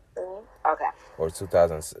 2016. Okay. Or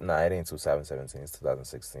 2000. No, it ain't 2017. It's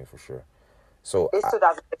 2016 for sure. So it's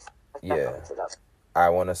 2016. Yeah. I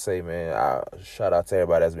want to say, man, shout out to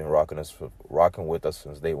everybody that's been rocking with us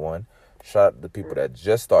since day one. Shout out to the people that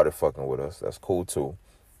just started fucking with us. That's cool too.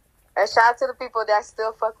 And shout out to the people that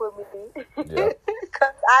still fuck with me. Yeah.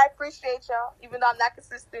 Because I appreciate y'all, even though I'm not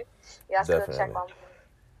consistent. Y'all still check on me.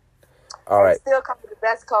 All right. Still come to the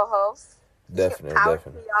best co-host. Definitely. Y'all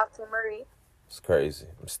to Marie. It's crazy.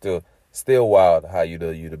 I'm still wild how you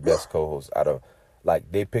the best co-host out of,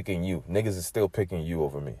 like, they picking you. Niggas is still picking you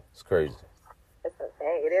over me. It's crazy. It's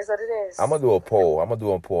okay. It is what it is. I'm gonna do a poll.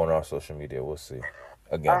 On our social media. We'll see.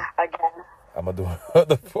 Again. I'm gonna do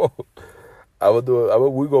another poll.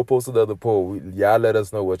 We gonna post another poll. Y'all let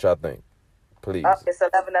us know what y'all think, please. It's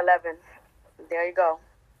 11:11. There you go.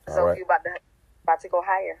 So right. You about to go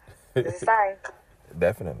higher. This is fine.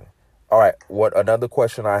 Definitely. All right. Another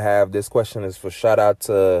question I have? This question is for shout out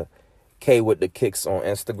to K with the Kicks on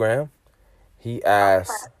Instagram. He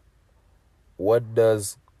asks, "What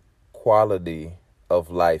does quality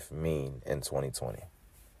of life mean in 2020?"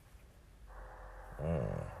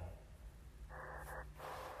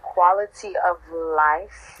 Quality of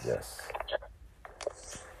life. Yes.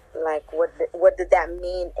 Like, what did that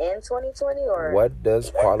mean in 2020, or what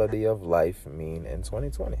does quality of life mean in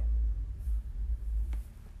 2020?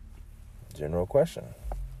 General question.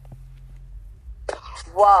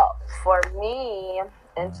 Well, for me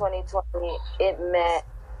in 2020, it meant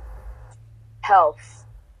health.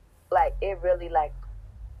 Like, it really, like,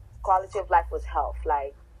 quality of life was health.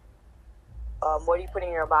 Like, what are you putting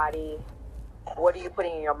in your body? What are you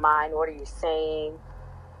putting in your mind? What are you saying?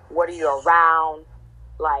 What are you around?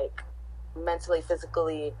 Like, mentally,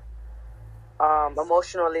 physically,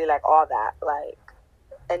 emotionally, like, all that. Like,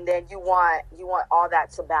 and then you want all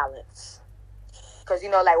that to balance. Because,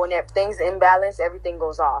 you know, like, when things imbalance, everything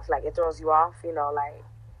goes off. Like, it throws you off, you know, like,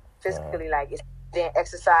 physically, like, if you didn't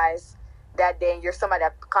exercise that day and you're somebody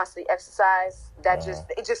that constantly exercise,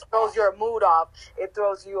 it just throws your mood off. It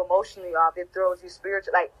throws you emotionally off. It throws you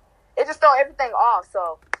spiritually. Like, it just throws everything off.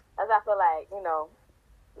 So, as I feel like, you know,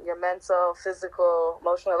 your mental, physical,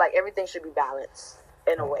 emotional, like, everything should be balanced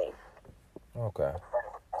in a way. Okay.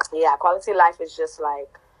 Yeah, quality life is just,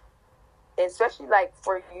 like, especially, like,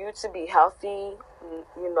 for you to be healthy,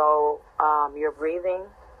 you know, you're breathing,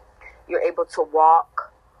 you're able to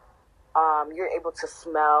walk, you're able to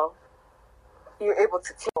smell, you're able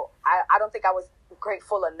to tell. I don't think I was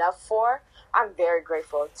grateful enough for. I'm very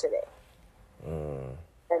grateful today.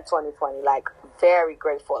 And in 2020. Like, very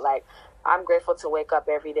grateful. Like, I'm grateful to wake up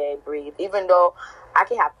every day, breathe. Even though I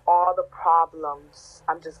can have all the problems,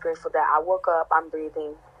 I'm just grateful that I woke up, I'm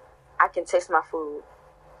breathing, I can taste my food.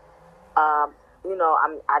 You know,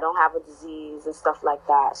 I don't have a disease and stuff like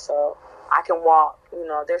that, so I can walk. You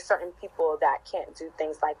know, there's certain people that can't do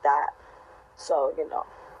things like that. So, you know.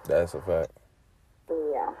 That's a fact.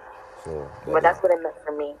 Yeah. So, but that's what it meant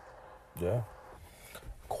for me. Yeah.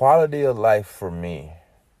 Quality of life for me.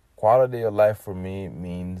 Quality of life for me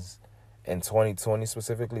means, in 2020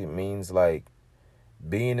 specifically, means like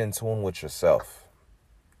being in tune with yourself.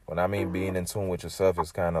 When I mean being in tune with yourself,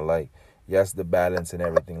 it's kind of like, yes, the balance and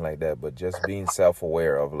everything like that, but just being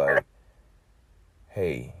self-aware of like,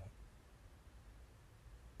 hey,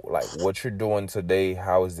 like what you're doing today,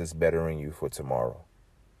 how is this bettering you for tomorrow?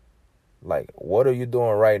 Like, what are you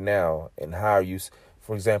doing right now, and how are you,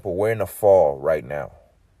 for example, we're in the fall right now.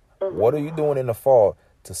 What are you doing in the fall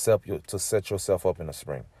to set yourself up in the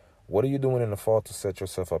spring? What are you doing in the fall to set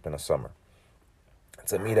yourself up in the summer?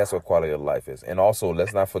 To me, that's what quality of life is. And also,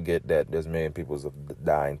 let's not forget that there's many people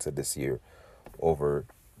dying to this year over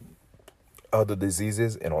other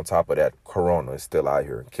diseases. And on top of that, Corona is still out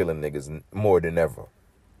here killing niggas more than ever.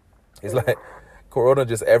 It's like Corona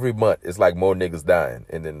just every month, it's like more niggas dying.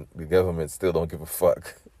 And then the government still don't give a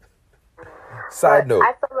fuck. Side note.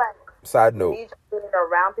 I feel like me being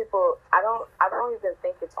around people, I don't even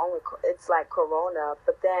think it's like Corona,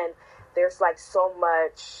 but then there's like so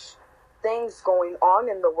much things going on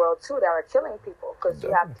in the world too that are killing people, because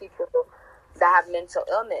you have people that have mental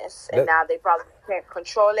illness and now they probably can't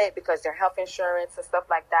control it because their health insurance and stuff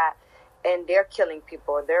like that, and they're killing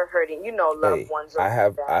people, they're hurting, you know, loved ones.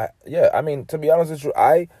 I mean, to be honest with you,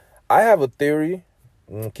 I have a theory.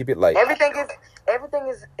 Keep it like everything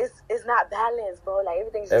is not balanced, bro. Like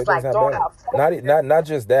everything's just like thrown out. Not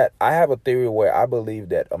just that. I have a theory where I believe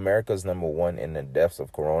that America's number one in the deaths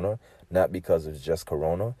of Corona, not because it's just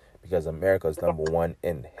Corona, because America's number one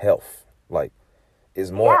in health. Like,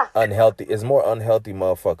 is more unhealthy. Is more unhealthy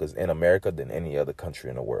motherfuckers in America than any other country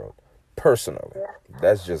in the world. Personally,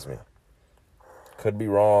 that's just me. Could be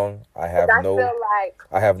wrong. I have no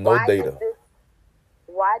data.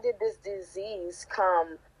 Why did this disease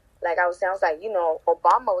come? Like I was saying, I was like, you know,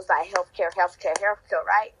 Obama was like healthcare,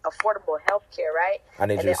 right? Affordable healthcare, right? I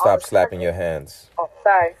need you to stop slapping your hands. Oh,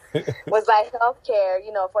 sorry. Was like healthcare,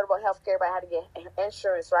 you know, affordable healthcare, but I had to get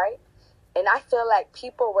insurance, right? And I feel like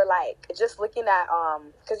people were like, just looking at,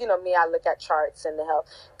 because, you know, me, I look at charts and the health.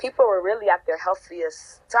 People were really at their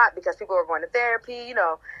healthiest time because people were going to therapy, you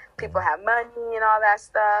know, people have money and all that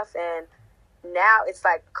stuff. And now it's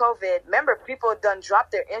like COVID. Remember, people done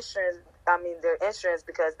dropped their insurance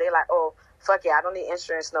because they like, oh, fuck it, I don't need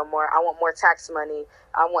insurance no more. I want more tax money.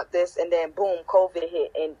 I want this. And then, boom, COVID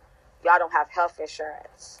hit and y'all don't have health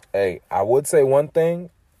insurance. Hey, I would say one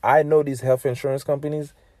thing. I know these health insurance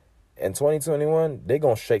companies, in 2021, they're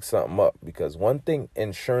going to shake something up, because one thing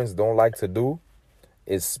insurance don't like to do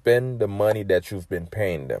is spend the money that you've been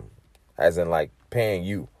paying them, as in like paying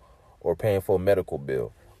you or paying for a medical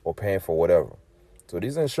bill or paying for whatever. So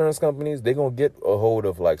these insurance companies, they're going to get a hold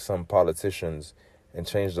of like some politicians and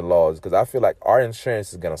change the laws, because I feel like our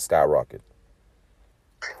insurance is going to skyrocket.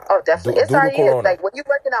 Oh, definitely. It's already is. Like when you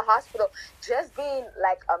work in a hospital, just being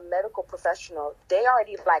like a medical professional, they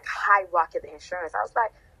already like high rocket the insurance. I was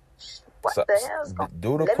like, what the hell is going on?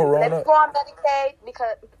 Let me go on Medicaid,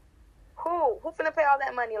 because who finna pay all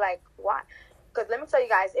that money? Like, why? Because let me tell you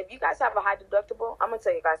guys, if you guys have a high deductible, I'm gonna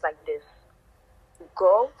tell you guys like this: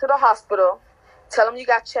 go to the hospital, tell them you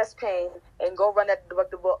got chest pain, and go run that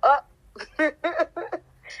deductible up,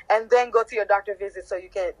 and then go to your doctor visit so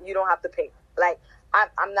you don't have to pay. Like,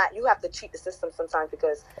 I'm not. You have to cheat the system sometimes,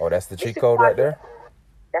 because that's the cheat code right there.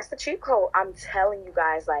 That's the cheat code. I'm telling you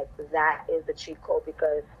guys, like, that is the cheat code,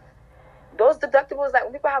 because those deductibles, like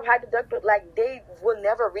when people have high deductible, like they will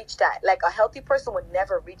never reach that. Like a healthy person would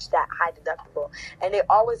never reach that high deductible, and they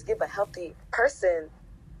always give a healthy person,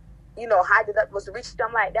 you know, high deductibles to reach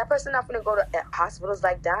them. Like, that person not gonna go to hospitals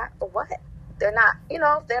like that for what? They're not, you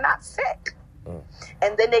know, they're not sick.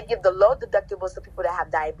 And then they give the low deductibles to people that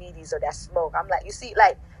have diabetes or that smoke. I'm like, you see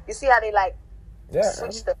how they like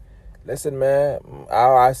switch the. Listen, man,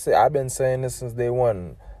 I've been saying this since day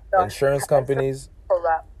one. No, insurance companies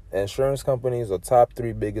are top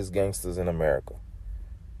 3 biggest gangsters in America.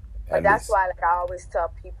 But that's why, like, I always tell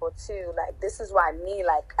people too, like, this is why I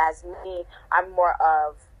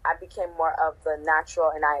became more of the natural,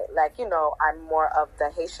 and I'm more of the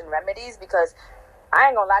Haitian remedies, because I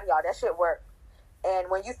ain't gonna lie to y'all, that shit work. And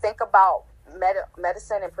when you think about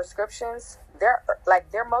medicine and prescriptions, they're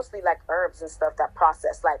mostly like herbs and stuff that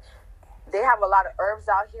process. Like, they have a lot of herbs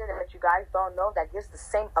out here that you guys don't know that gives the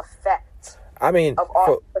same effect I mean, of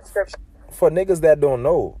all prescription. for niggas that don't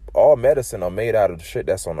know, all medicine are made out of the shit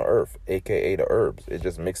that's on the earth, aka the herbs. It's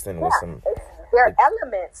just mixed in with some. They're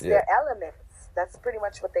elements. Yeah. They're elements. That's pretty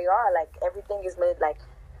much what they are. Like everything is made like.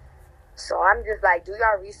 So I'm just like, do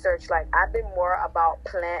y'all research. Like I've been more about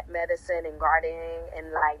plant medicine and gardening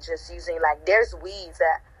and like just using like there's weeds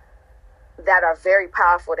that are very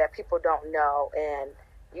powerful that people don't know. And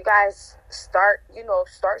you guys start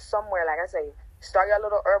somewhere. Like I say, start your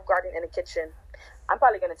little herb garden in the kitchen. I'm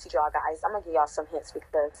probably gonna teach y'all guys. I'm gonna give y'all some hints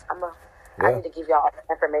because I need to give y'all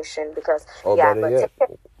information because better yet. take care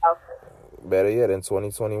of yourself. Better yet, in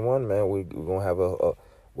 2021, man, we're gonna have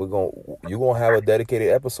you're gonna have a dedicated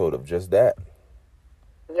episode of just that.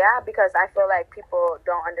 Yeah, because I feel like people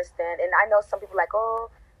don't understand, and I know some people like, oh,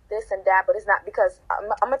 this and that, but it's not because I'm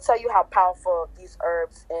gonna tell you how powerful these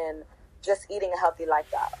herbs and just eating a healthy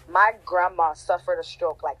lifestyle. My grandma suffered a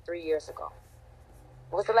stroke like 3 years ago.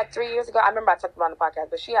 Was it like 3 years ago? I remember I talked about it on the podcast,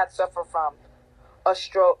 but she had suffered from a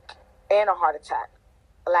stroke and a heart attack,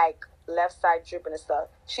 like left side drooping and stuff.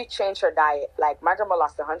 She changed her diet. Like my grandma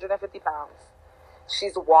lost 150 pounds.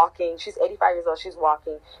 She's walking. She's 85 years old. She's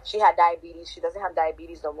walking. She had diabetes. She doesn't have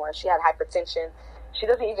diabetes no more. She had hypertension. She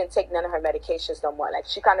doesn't even take none of her medications no more. Like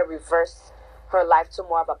she kind of reversed her life to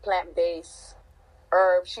more of a plant-based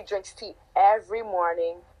herb. She drinks tea every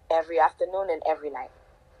morning, every afternoon, and every night.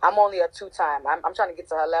 I'm only a 2-time. I'm trying to get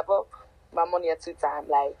to her level, but I'm only a 2-time.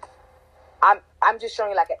 Like I'm just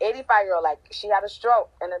showing you like an 85-year-old. Like she had a stroke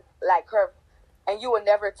and like her. And you will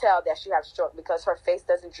never tell that she had a stroke because her face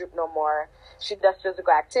doesn't droop no more. She does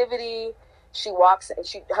physical activity. She walks and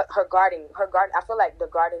her garden. I feel like the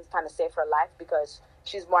gardens kind of saved her life because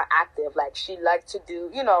she's more active. Like she likes to do,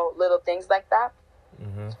 little things like that.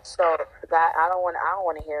 Mm-hmm. So that I don't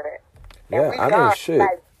want to hear it. Yeah, I mean, shit.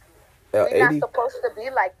 Like, we're not supposed to be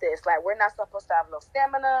like this. Like we're not supposed to have no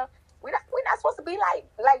stamina. We're not supposed to be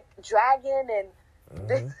like dragon and.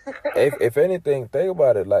 Mm-hmm. if anything, think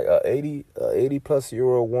about it. Like a 80 plus year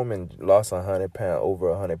old woman lost over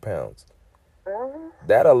 100 pounds. Mm-hmm. If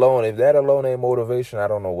that alone ain't motivation, I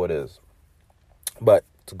don't know what is. But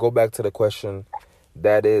to go back to the question,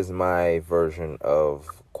 that is my version of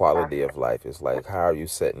quality of life. It's like, how are you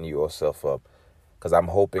setting yourself up? Because I'm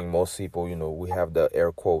hoping most people, we have the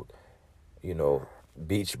air quote,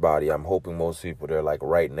 beach body. I'm hoping most people, they're like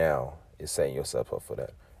right now is setting yourself up for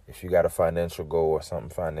that. If you got a financial goal or something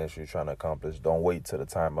financial you're trying to accomplish, don't wait till the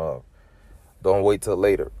time of. Don't wait till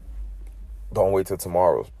later. Don't wait till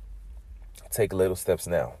tomorrow. Take little steps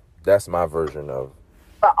now. That's my version of.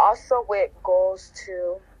 But also with goals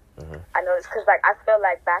too. Mm-hmm. I know it's because like I feel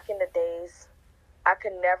like back in the days, I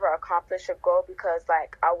could never accomplish a goal because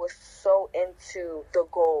like I was so into the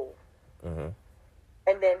goal. Mm-hmm.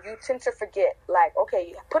 And then you tend to forget like,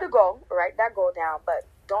 okay, put a goal, write that goal down, but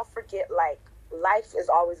don't forget like, life is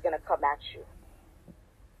always going to come at you.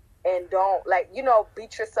 And don't,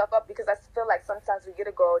 beat yourself up because I feel like sometimes we get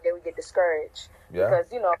a goal, then we get discouraged. Yeah. Because,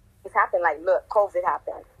 it's happened. Like, look, COVID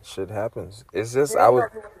happened. Shit happens. It's just, you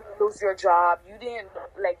lose your job. You didn't,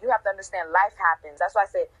 you have to understand life happens. That's why I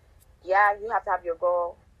said, yeah, you have to have your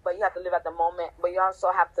goal, but you have to live at the moment. But you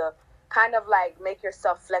also have to kind of, make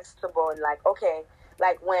yourself flexible and, okay,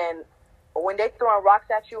 when they throwing rocks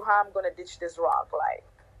at you, how I'm going to ditch this rock?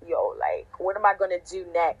 What am I going to do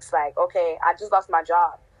next? Okay, I just lost my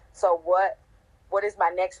job. So what is my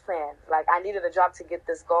next plan? I needed a job to get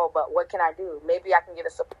this goal, but what can I do? Maybe I can get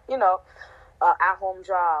a at-home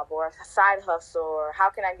job or a side hustle, or how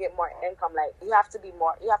can I get more income? You have to be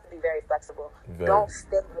very flexible. Very. Don't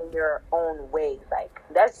stick in your own way.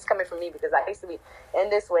 That's just coming from me because I used to be in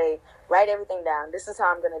this way, write everything down. This is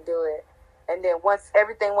how I'm going to do it. And then once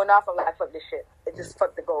everything went off, I'm like, fuck this shit. It just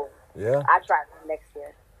fuck the goal. Yeah. I tried next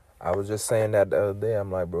year. I was just saying that the other day.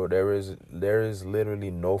 I'm like, bro, there is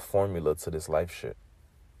literally no formula to this life shit.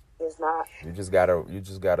 It's not. You just gotta,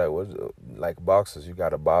 like boxers, you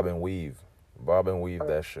gotta bob and weave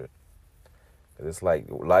that shit. It's like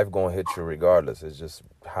life gonna hit you regardless. It's just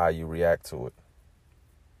how you react to it.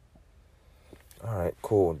 All right,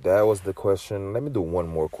 cool. That was the question. Let me do one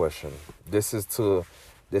more question. This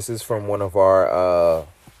is from one of our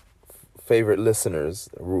favorite listeners,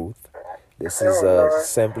 Ruth. This is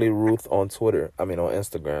Simply Ruth on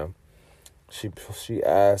Instagram. She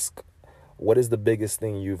asked, what is the biggest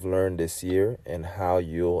thing you've learned this year and how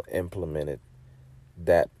you'll implement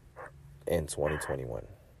that in 2021?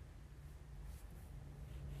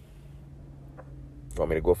 You want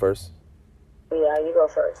me to go first? Yeah, you go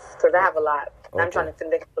first. Because I have a lot. Okay. I'm trying to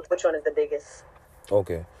think which one is the biggest.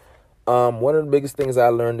 Okay. One of the biggest things I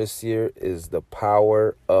learned this year is the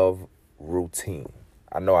power of routine.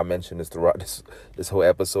 I know I mentioned this throughout this whole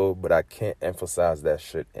episode, but I can't emphasize that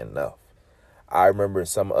shit enough. I remember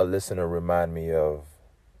a listener remind me of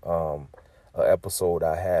an episode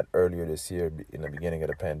I had earlier this year in the beginning of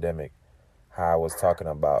the pandemic, how I was talking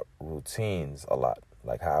about routines a lot.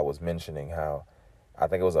 Like how I was mentioning how, I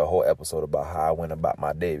think it was a whole episode about how I went about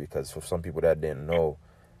my day, because for some people that didn't know,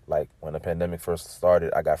 like when the pandemic first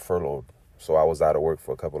started, I got furloughed. So I was out of work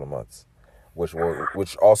for a couple of months, which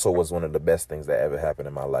also was one of the best things that ever happened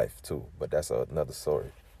in my life too. But that's another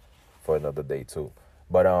story for another day too.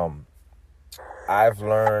 But I've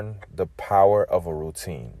learned the power of a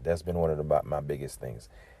routine. That's been one of my biggest things.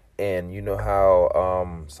 And you know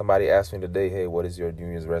how somebody asked me today, hey, what is your New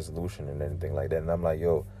Year's resolution and anything like that? And I'm like,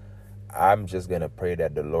 yo, I'm just going to pray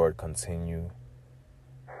that the Lord continue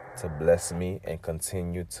to bless me and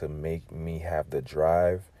continue to make me have the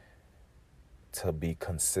drive to be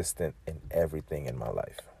consistent in everything in my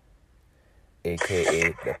life,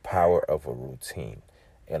 aka the power of a routine.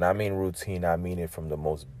 And I mean routine, I mean it from the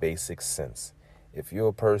most basic sense. If you're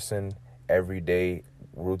a person, every day,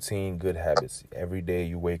 routine, good habits. Every day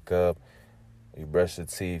you wake up, you brush your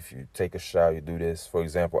teeth, you take a shower, you do this. For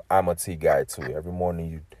example, I'm a tea guy too. Every morning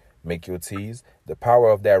you make your teas. The power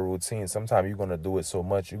of that routine, sometimes you're going to do it so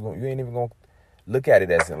much, you ain't even going to look at it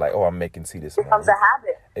as in like, oh, I'm making tea this morning. It becomes a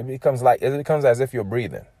habit. It becomes as if you're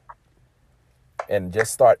breathing. And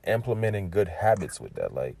just start implementing good habits with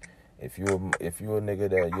that. Like, if you're a nigga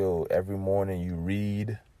that, yo, every morning you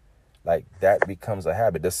read, like, that becomes a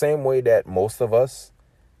habit. The same way that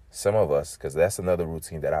some of us, because that's another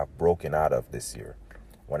routine that I've broken out of this year.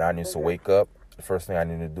 When I used to wake up, the first thing I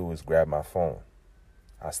need to do is grab my phone.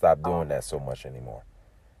 I stopped doing that so much anymore.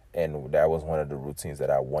 And that was one of the routines that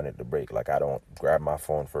I wanted to break. Like, I don't grab my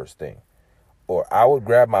phone first thing. Or I would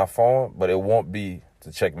grab my phone, but it won't be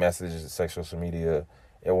to check messages, check social media.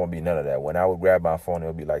 It won't be none of that. When I would grab my phone, it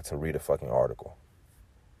would be like to read a fucking article.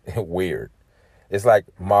 Weird. It's like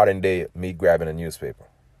modern day me grabbing a newspaper.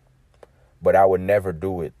 But I would never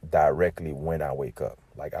do it directly when I wake up.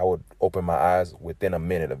 Like, I would open my eyes. Within a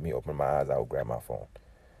minute of me opening my eyes, I would grab my phone.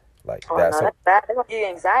 Like, that's bad. That's gonna give you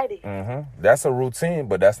anxiety. That's a routine,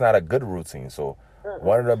 but that's not a good routine. So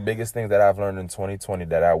one of the biggest things that I've learned in 2020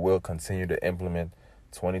 that I will continue to implement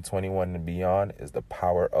 2021 and beyond is the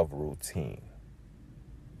power of routine.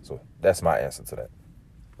 So that's my answer to that.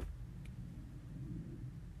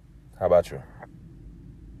 How about you?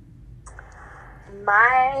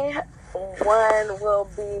 My one will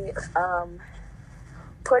be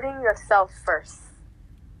putting yourself first.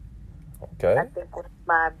 Okay. I think that's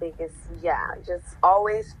my biggest, just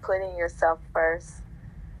always putting yourself first,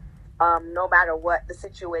 no matter what the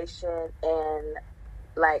situation. And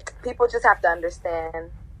like, people just have to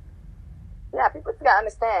understand. Yeah, people just gotta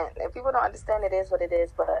understand. If people don't understand, it is what it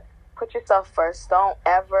is. But put yourself first. Don't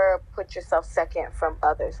ever put yourself second from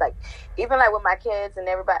others. Like, even like with my kids and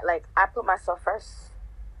everybody, like, I put myself first,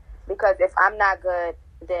 because if I'm not good,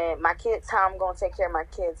 then my kids, how I'm gonna take care of my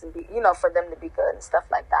kids and be, for them to be good and stuff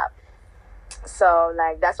like that. So,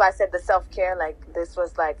 like, that's why I said the self-care, like, this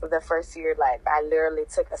was, like, the first year, like, I literally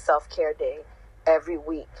took a self-care day every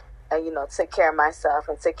week and, took care of myself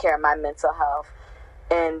and took care of my mental health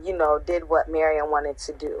and, did what Marion wanted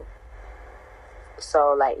to do.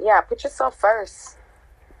 So, like, put yourself first.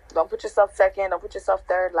 Don't put yourself second. Don't put yourself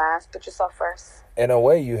third, last. Put yourself first. In a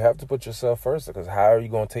way, you have to put yourself first, because how are you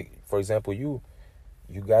going to take, for example, you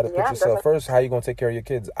got to put yourself first. How are you going to take care of your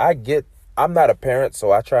kids? I'm not a parent,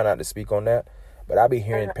 so I try not to speak on that. But I be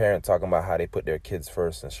hearing parents talking about how they put their kids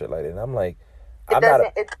first and shit like that. And I'm like, it's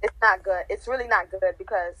not good. It's really not good,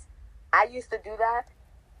 because I used to do that.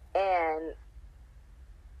 And,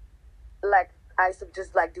 like, I used to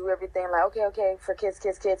just, like, do everything like, okay, for kids.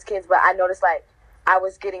 But I noticed, like, I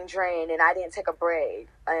was getting drained and I didn't take a break.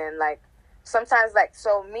 And, like, sometimes, like,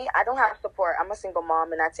 so me, I don't have support. I'm a single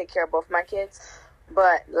mom and I take care of both my kids.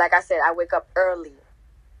 But, like I said, I wake up early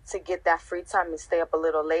to get that free time and stay up a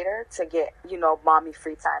little later to get, mommy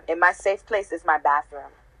free time. And my safe place is my bathroom.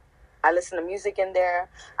 I listen to music in there.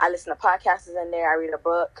 I listen to podcasts in there. I read a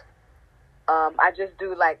book. I just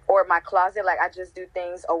do, like, or my closet, like, I just do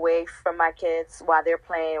things away from my kids while they're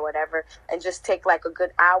playing or whatever, and just take, like, a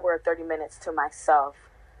good hour or 30 minutes to myself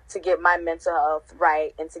to get my mental health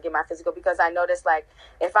right and to get my physical. Because I notice, like,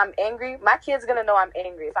 if I'm angry, my kid's going to know I'm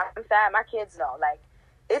angry. If I'm sad, my kids know. Like,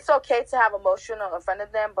 it's okay to have emotion in front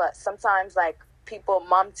of them, but sometimes, like,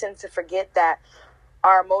 mom tend to forget that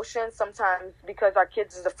our emotions sometimes, because our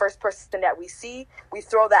kids is the first person that we see, we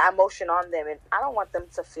throw that emotion on them. And I don't want them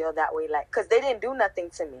to feel that way, like, because they didn't do nothing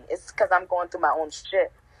to me. It's because I'm going through my own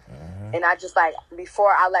shit. And I just, like,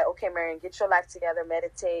 before I, like, okay, Marion, get your life together,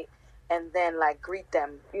 meditate, and then like greet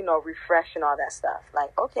them, refresh and all that stuff.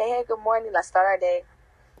 Like, okay, hey, good morning, let's start our day.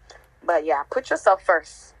 But yeah, put yourself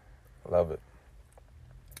first. Love it.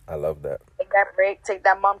 I love that. Take that break, take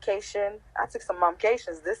that momcation. I took some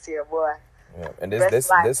momcations this year, boy. Yeah, and this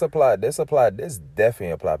definitely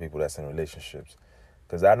apply people that's in relationships,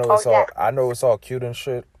 because I know it's all cute and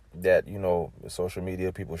shit that social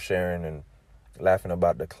media people sharing and laughing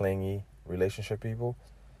about the clingy relationship people,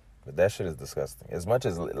 but that shit is disgusting. As much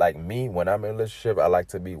as like me, when I'm in a relationship, I like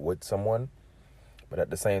to be with someone, but at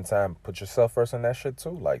the same time, put yourself first in that shit too.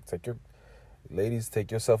 Like ladies,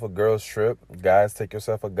 take yourself a girl's trip. Guys, take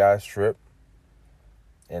yourself a guy's trip.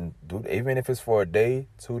 And even if it's for a day,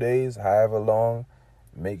 2 days, however long,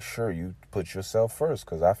 make sure you put yourself first.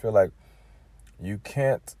 Because I feel like you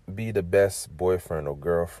can't be the best boyfriend or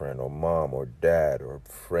girlfriend or mom or dad or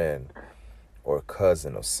friend or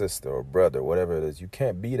cousin or sister or brother, whatever it is. You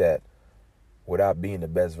can't be that without being the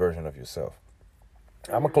best version of yourself.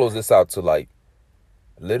 I'm going to close this out to like,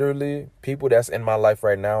 literally, people that's in my life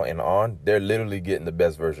right now and on, they're literally getting the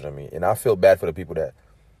best version of me. And I feel bad for the people that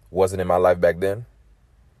wasn't in my life back then.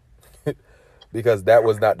 Because that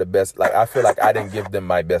was not the best. Like, I feel like I didn't give them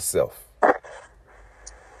my best self.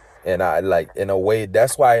 And I, like, in a way,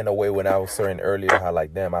 that's why, in a way, when I was saying earlier, how,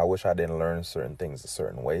 like, damn, I wish I didn't learn certain things a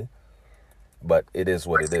certain way. But it is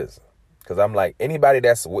what it is. Because I'm like, anybody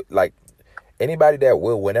that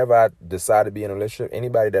will, whenever I decide to be in a relationship,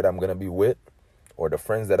 anybody that I'm going to be with, or the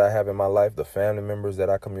friends that I have in my life, the family members that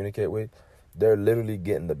I communicate with, they're literally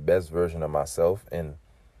getting the best version of myself. And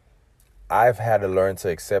I've had to learn to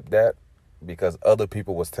accept that, because other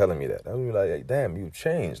people was telling me that. I was like, hey, damn, you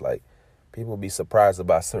changed. Like, people be surprised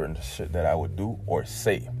about certain shit that I would do or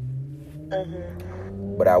say.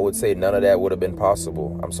 Mm-hmm. But I would say none of that would have been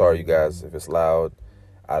possible. I'm sorry, you guys, if it's loud.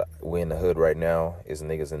 We in the hood right now. It's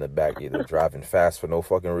niggas in the back either driving fast for no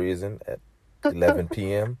fucking reason at 11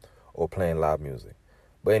 p.m. or playing loud music.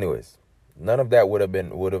 But anyways, none of that would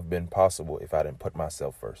have been possible if I didn't put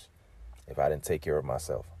myself first, if I didn't take care of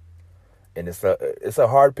myself. And it's a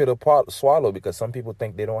hard pill to swallow, because some people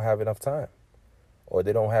think they don't have enough time, or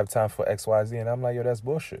they don't have time for X, Y, Z. And I'm like, yo, that's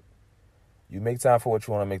bullshit. You make time for what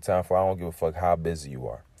you want to make time for. I don't give a fuck how busy you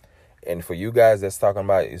are. And for you guys that's talking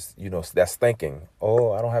about, that's thinking,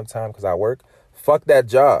 oh, I don't have time because I work. Fuck that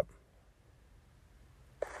job.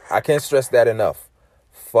 I can't stress that enough.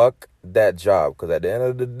 Fuck that job. Because at the end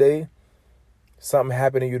of the day, something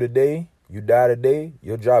happened to you today, you die today,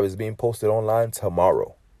 your job is being posted online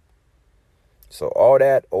tomorrow. So all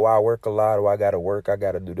that, oh, I work a lot, oh, I got to work, I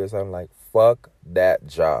got to do this. I'm like, fuck that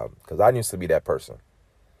job. Because I used to be that person.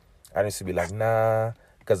 I used to be like, nah.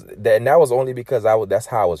 And that was only because that's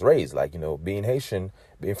how I was raised. Like, being Haitian,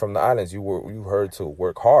 being from the islands, you heard to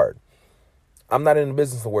work hard. I'm not in the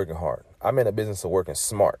business of working hard. I'm in the business of working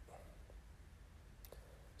smart.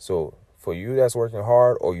 So for you that's working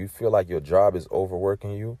hard, or you feel like your job is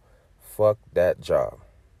overworking you, fuck that job.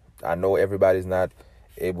 I know everybody's not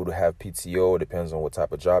able to have PTO. It depends on what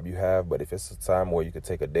type of job you have. But if it's a time where you could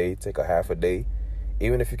take a day, take a half a day,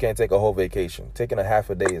 even if you can't take a whole vacation, taking a half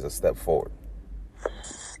a day is a step forward.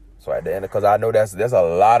 So at the end, because I know there's a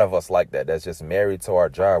lot of us like that, that's just married to our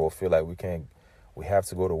job, will feel like we have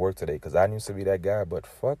to go to work today. Because I used to be that guy, but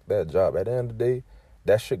fuck that job. At the end of the day,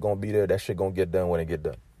 that shit gonna be there. That shit gonna get done when it get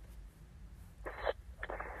done.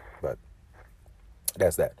 But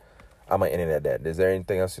that's that. I'm gonna end it at that. Is there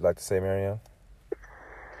anything else you'd like to say, Marianne?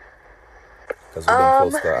 Because we've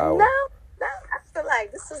been close to an hour. No, I feel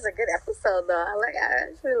like this is a good episode, though. I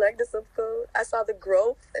actually like this episode. I saw the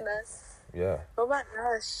growth in us. Yeah. Oh my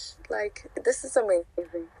gosh. Like, this is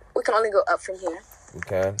amazing. We can only go up from here. We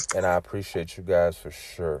can. And I appreciate you guys for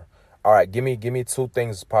sure. All right, give me 2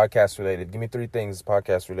 things podcast related. Give me 3 things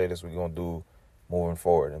podcast related we're going to do moving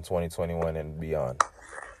forward in 2021 and beyond.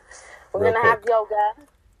 We're going to have yoga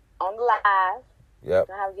on the live. Yep.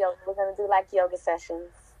 We're going to do like yoga sessions.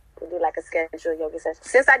 We'll do like a scheduled yoga session.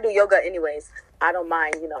 Since I do yoga anyways, I don't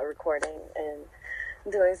mind, recording and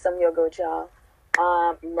doing some yoga with y'all.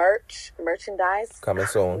 Merchandise coming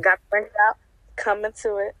soon. Got printed out, coming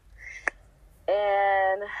to it.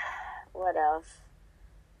 And what else?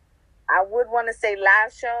 I would want to say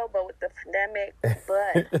live show, but with the pandemic,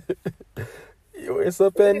 but it's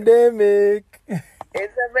a pandemic. It's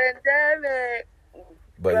a pandemic.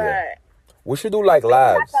 But yeah. We should do like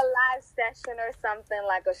lives. Like a live session or something,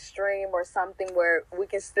 like a stream or something where we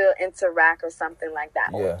can still interact or something like that.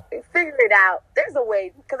 Yeah. Figure it out. There's a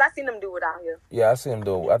way, because I seen them do it out here. Yeah, I see them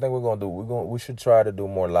do it. I think we should try to do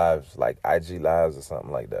more lives, like IG lives or something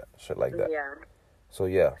like that. Shit like that. Yeah. So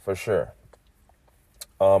yeah, for sure.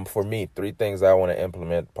 For me, 3 things I want to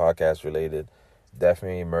implement podcast related.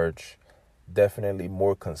 Definitely merch. definitely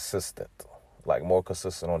more consistent. Like more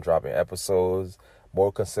consistent on dropping episodes,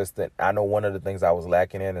 more consistent. I know one of the things I was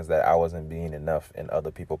lacking in is that I wasn't being enough in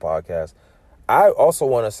other people's podcasts. I also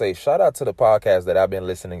want to say shout out to the podcast that I've been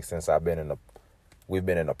listening since we've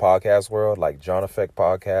been in the podcast world, like John Effect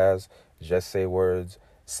podcast, Just Say Words,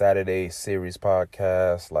 Saturday Series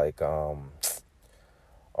podcast, like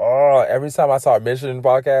every time I start mentioning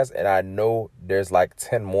podcasts, and I know there's like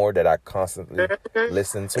 10 more that I constantly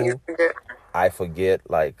listen to, I forget,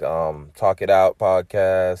 like Talk It Out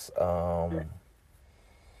podcast,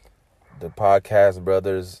 the Podcast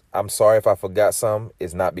Brothers. I'm sorry if I forgot some.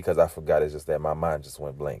 It's not because I forgot, it's just that my mind just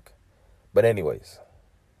went blank. But anyways,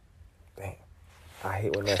 damn, I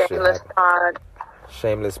hate when that Shameless shit Pod. happens.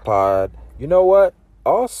 Shameless Pod. You know what?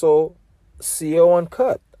 Also, CO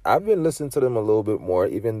Uncut. I've been listening to them a little bit more,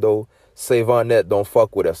 even though Savonette don't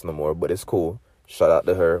fuck with us no more, but it's cool. Shout out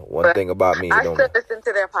to her. One thing about me, I still listen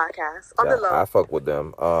to their podcast on the low. I fuck with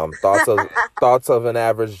them. Thoughts of an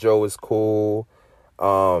Average Joe is cool.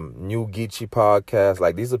 New Geechee podcast.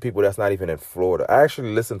 Like, these are people that's not even in Florida. I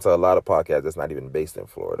actually listen to a lot of podcasts that's not even based in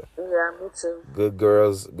Florida. Yeah, me too. Good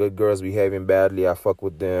Girls Behaving Badly. I fuck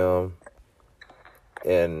with them.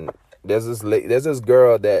 And there's this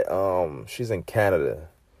girl that she's in Canada,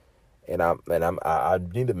 and I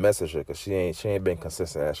need to message her because she ain't been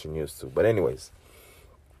consistent as she used to. But anyways,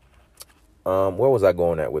 where was I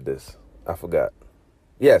going at with this? I forgot.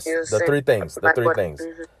 Yes, the three things.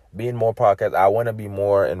 Mm-hmm. Being more podcast. I want to be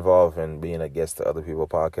more involved in being a guest to other people's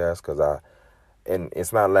podcasts and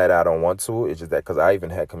it's not that I don't want to. It's just that because I even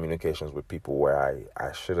had communications with people where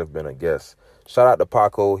I should have been a guest. Shout out to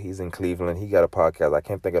Paco. He's in Cleveland. He got a podcast. I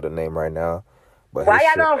can't think of the name right now. But why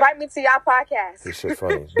y'all don't invite me to y'all podcast? His shit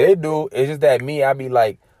funny. They do. It's just that I be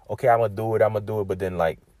like, okay, I'm gonna do it. But then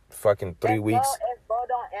like fucking 3 weeks. If Bo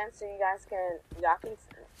don't answer, y'all can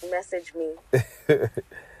message me.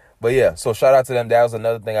 But yeah, so shout out to them. That was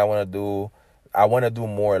another thing I want to do. I want to do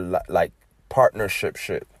more like partnership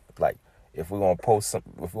shit. Like if we're gonna post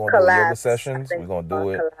if we're gonna do yoga sessions, we're gonna do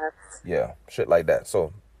it. Collabs. Yeah, shit like that.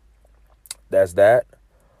 So that's that.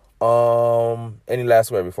 Any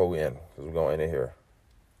last word before we end? Because we're gonna end it here.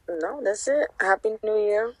 No, that's it. Happy New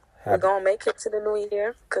Year. We're gonna make it to the New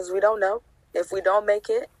Year because we don't know. If we don't make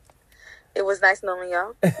it, it was nice knowing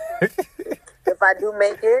y'all. If I do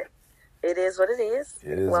make it, it is what it is.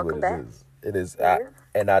 It is. Welcome back. It is.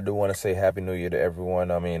 And I do want to say Happy New Year to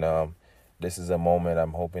everyone. I mean, this is a moment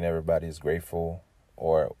I'm hoping everybody is grateful,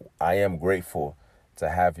 or I am grateful to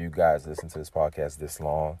have you guys listen to this podcast this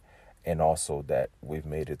long, and also that we've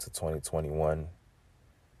made it to 2021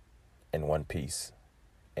 in one piece,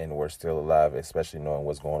 and we're still alive, especially knowing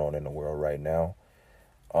what's going on in the world right now.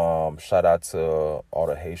 Shout out to all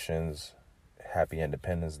the Haitians. Happy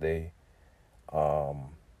Independence Day.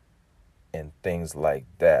 And things like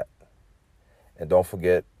that. And don't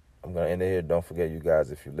forget, I'm going to end it here. Don't forget, you guys,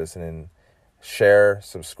 if you're listening, share,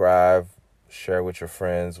 subscribe, share with your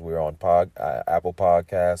friends. We're on Apple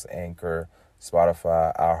Podcasts, Anchor,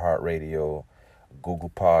 Spotify, iHeartRadio,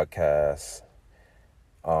 Google Podcasts,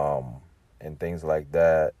 and things like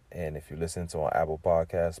that. And if you listen to on Apple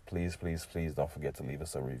Podcasts, please, please, please don't forget to leave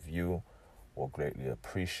us a review. We'll greatly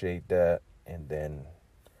appreciate that. And then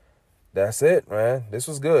that's it, man. This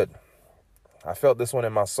was good. I felt this one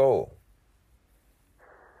in my soul.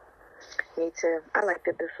 Me too. I liked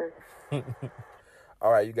it this one.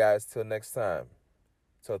 All right, you guys. Till next time.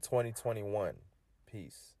 Till 2021.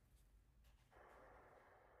 Peace.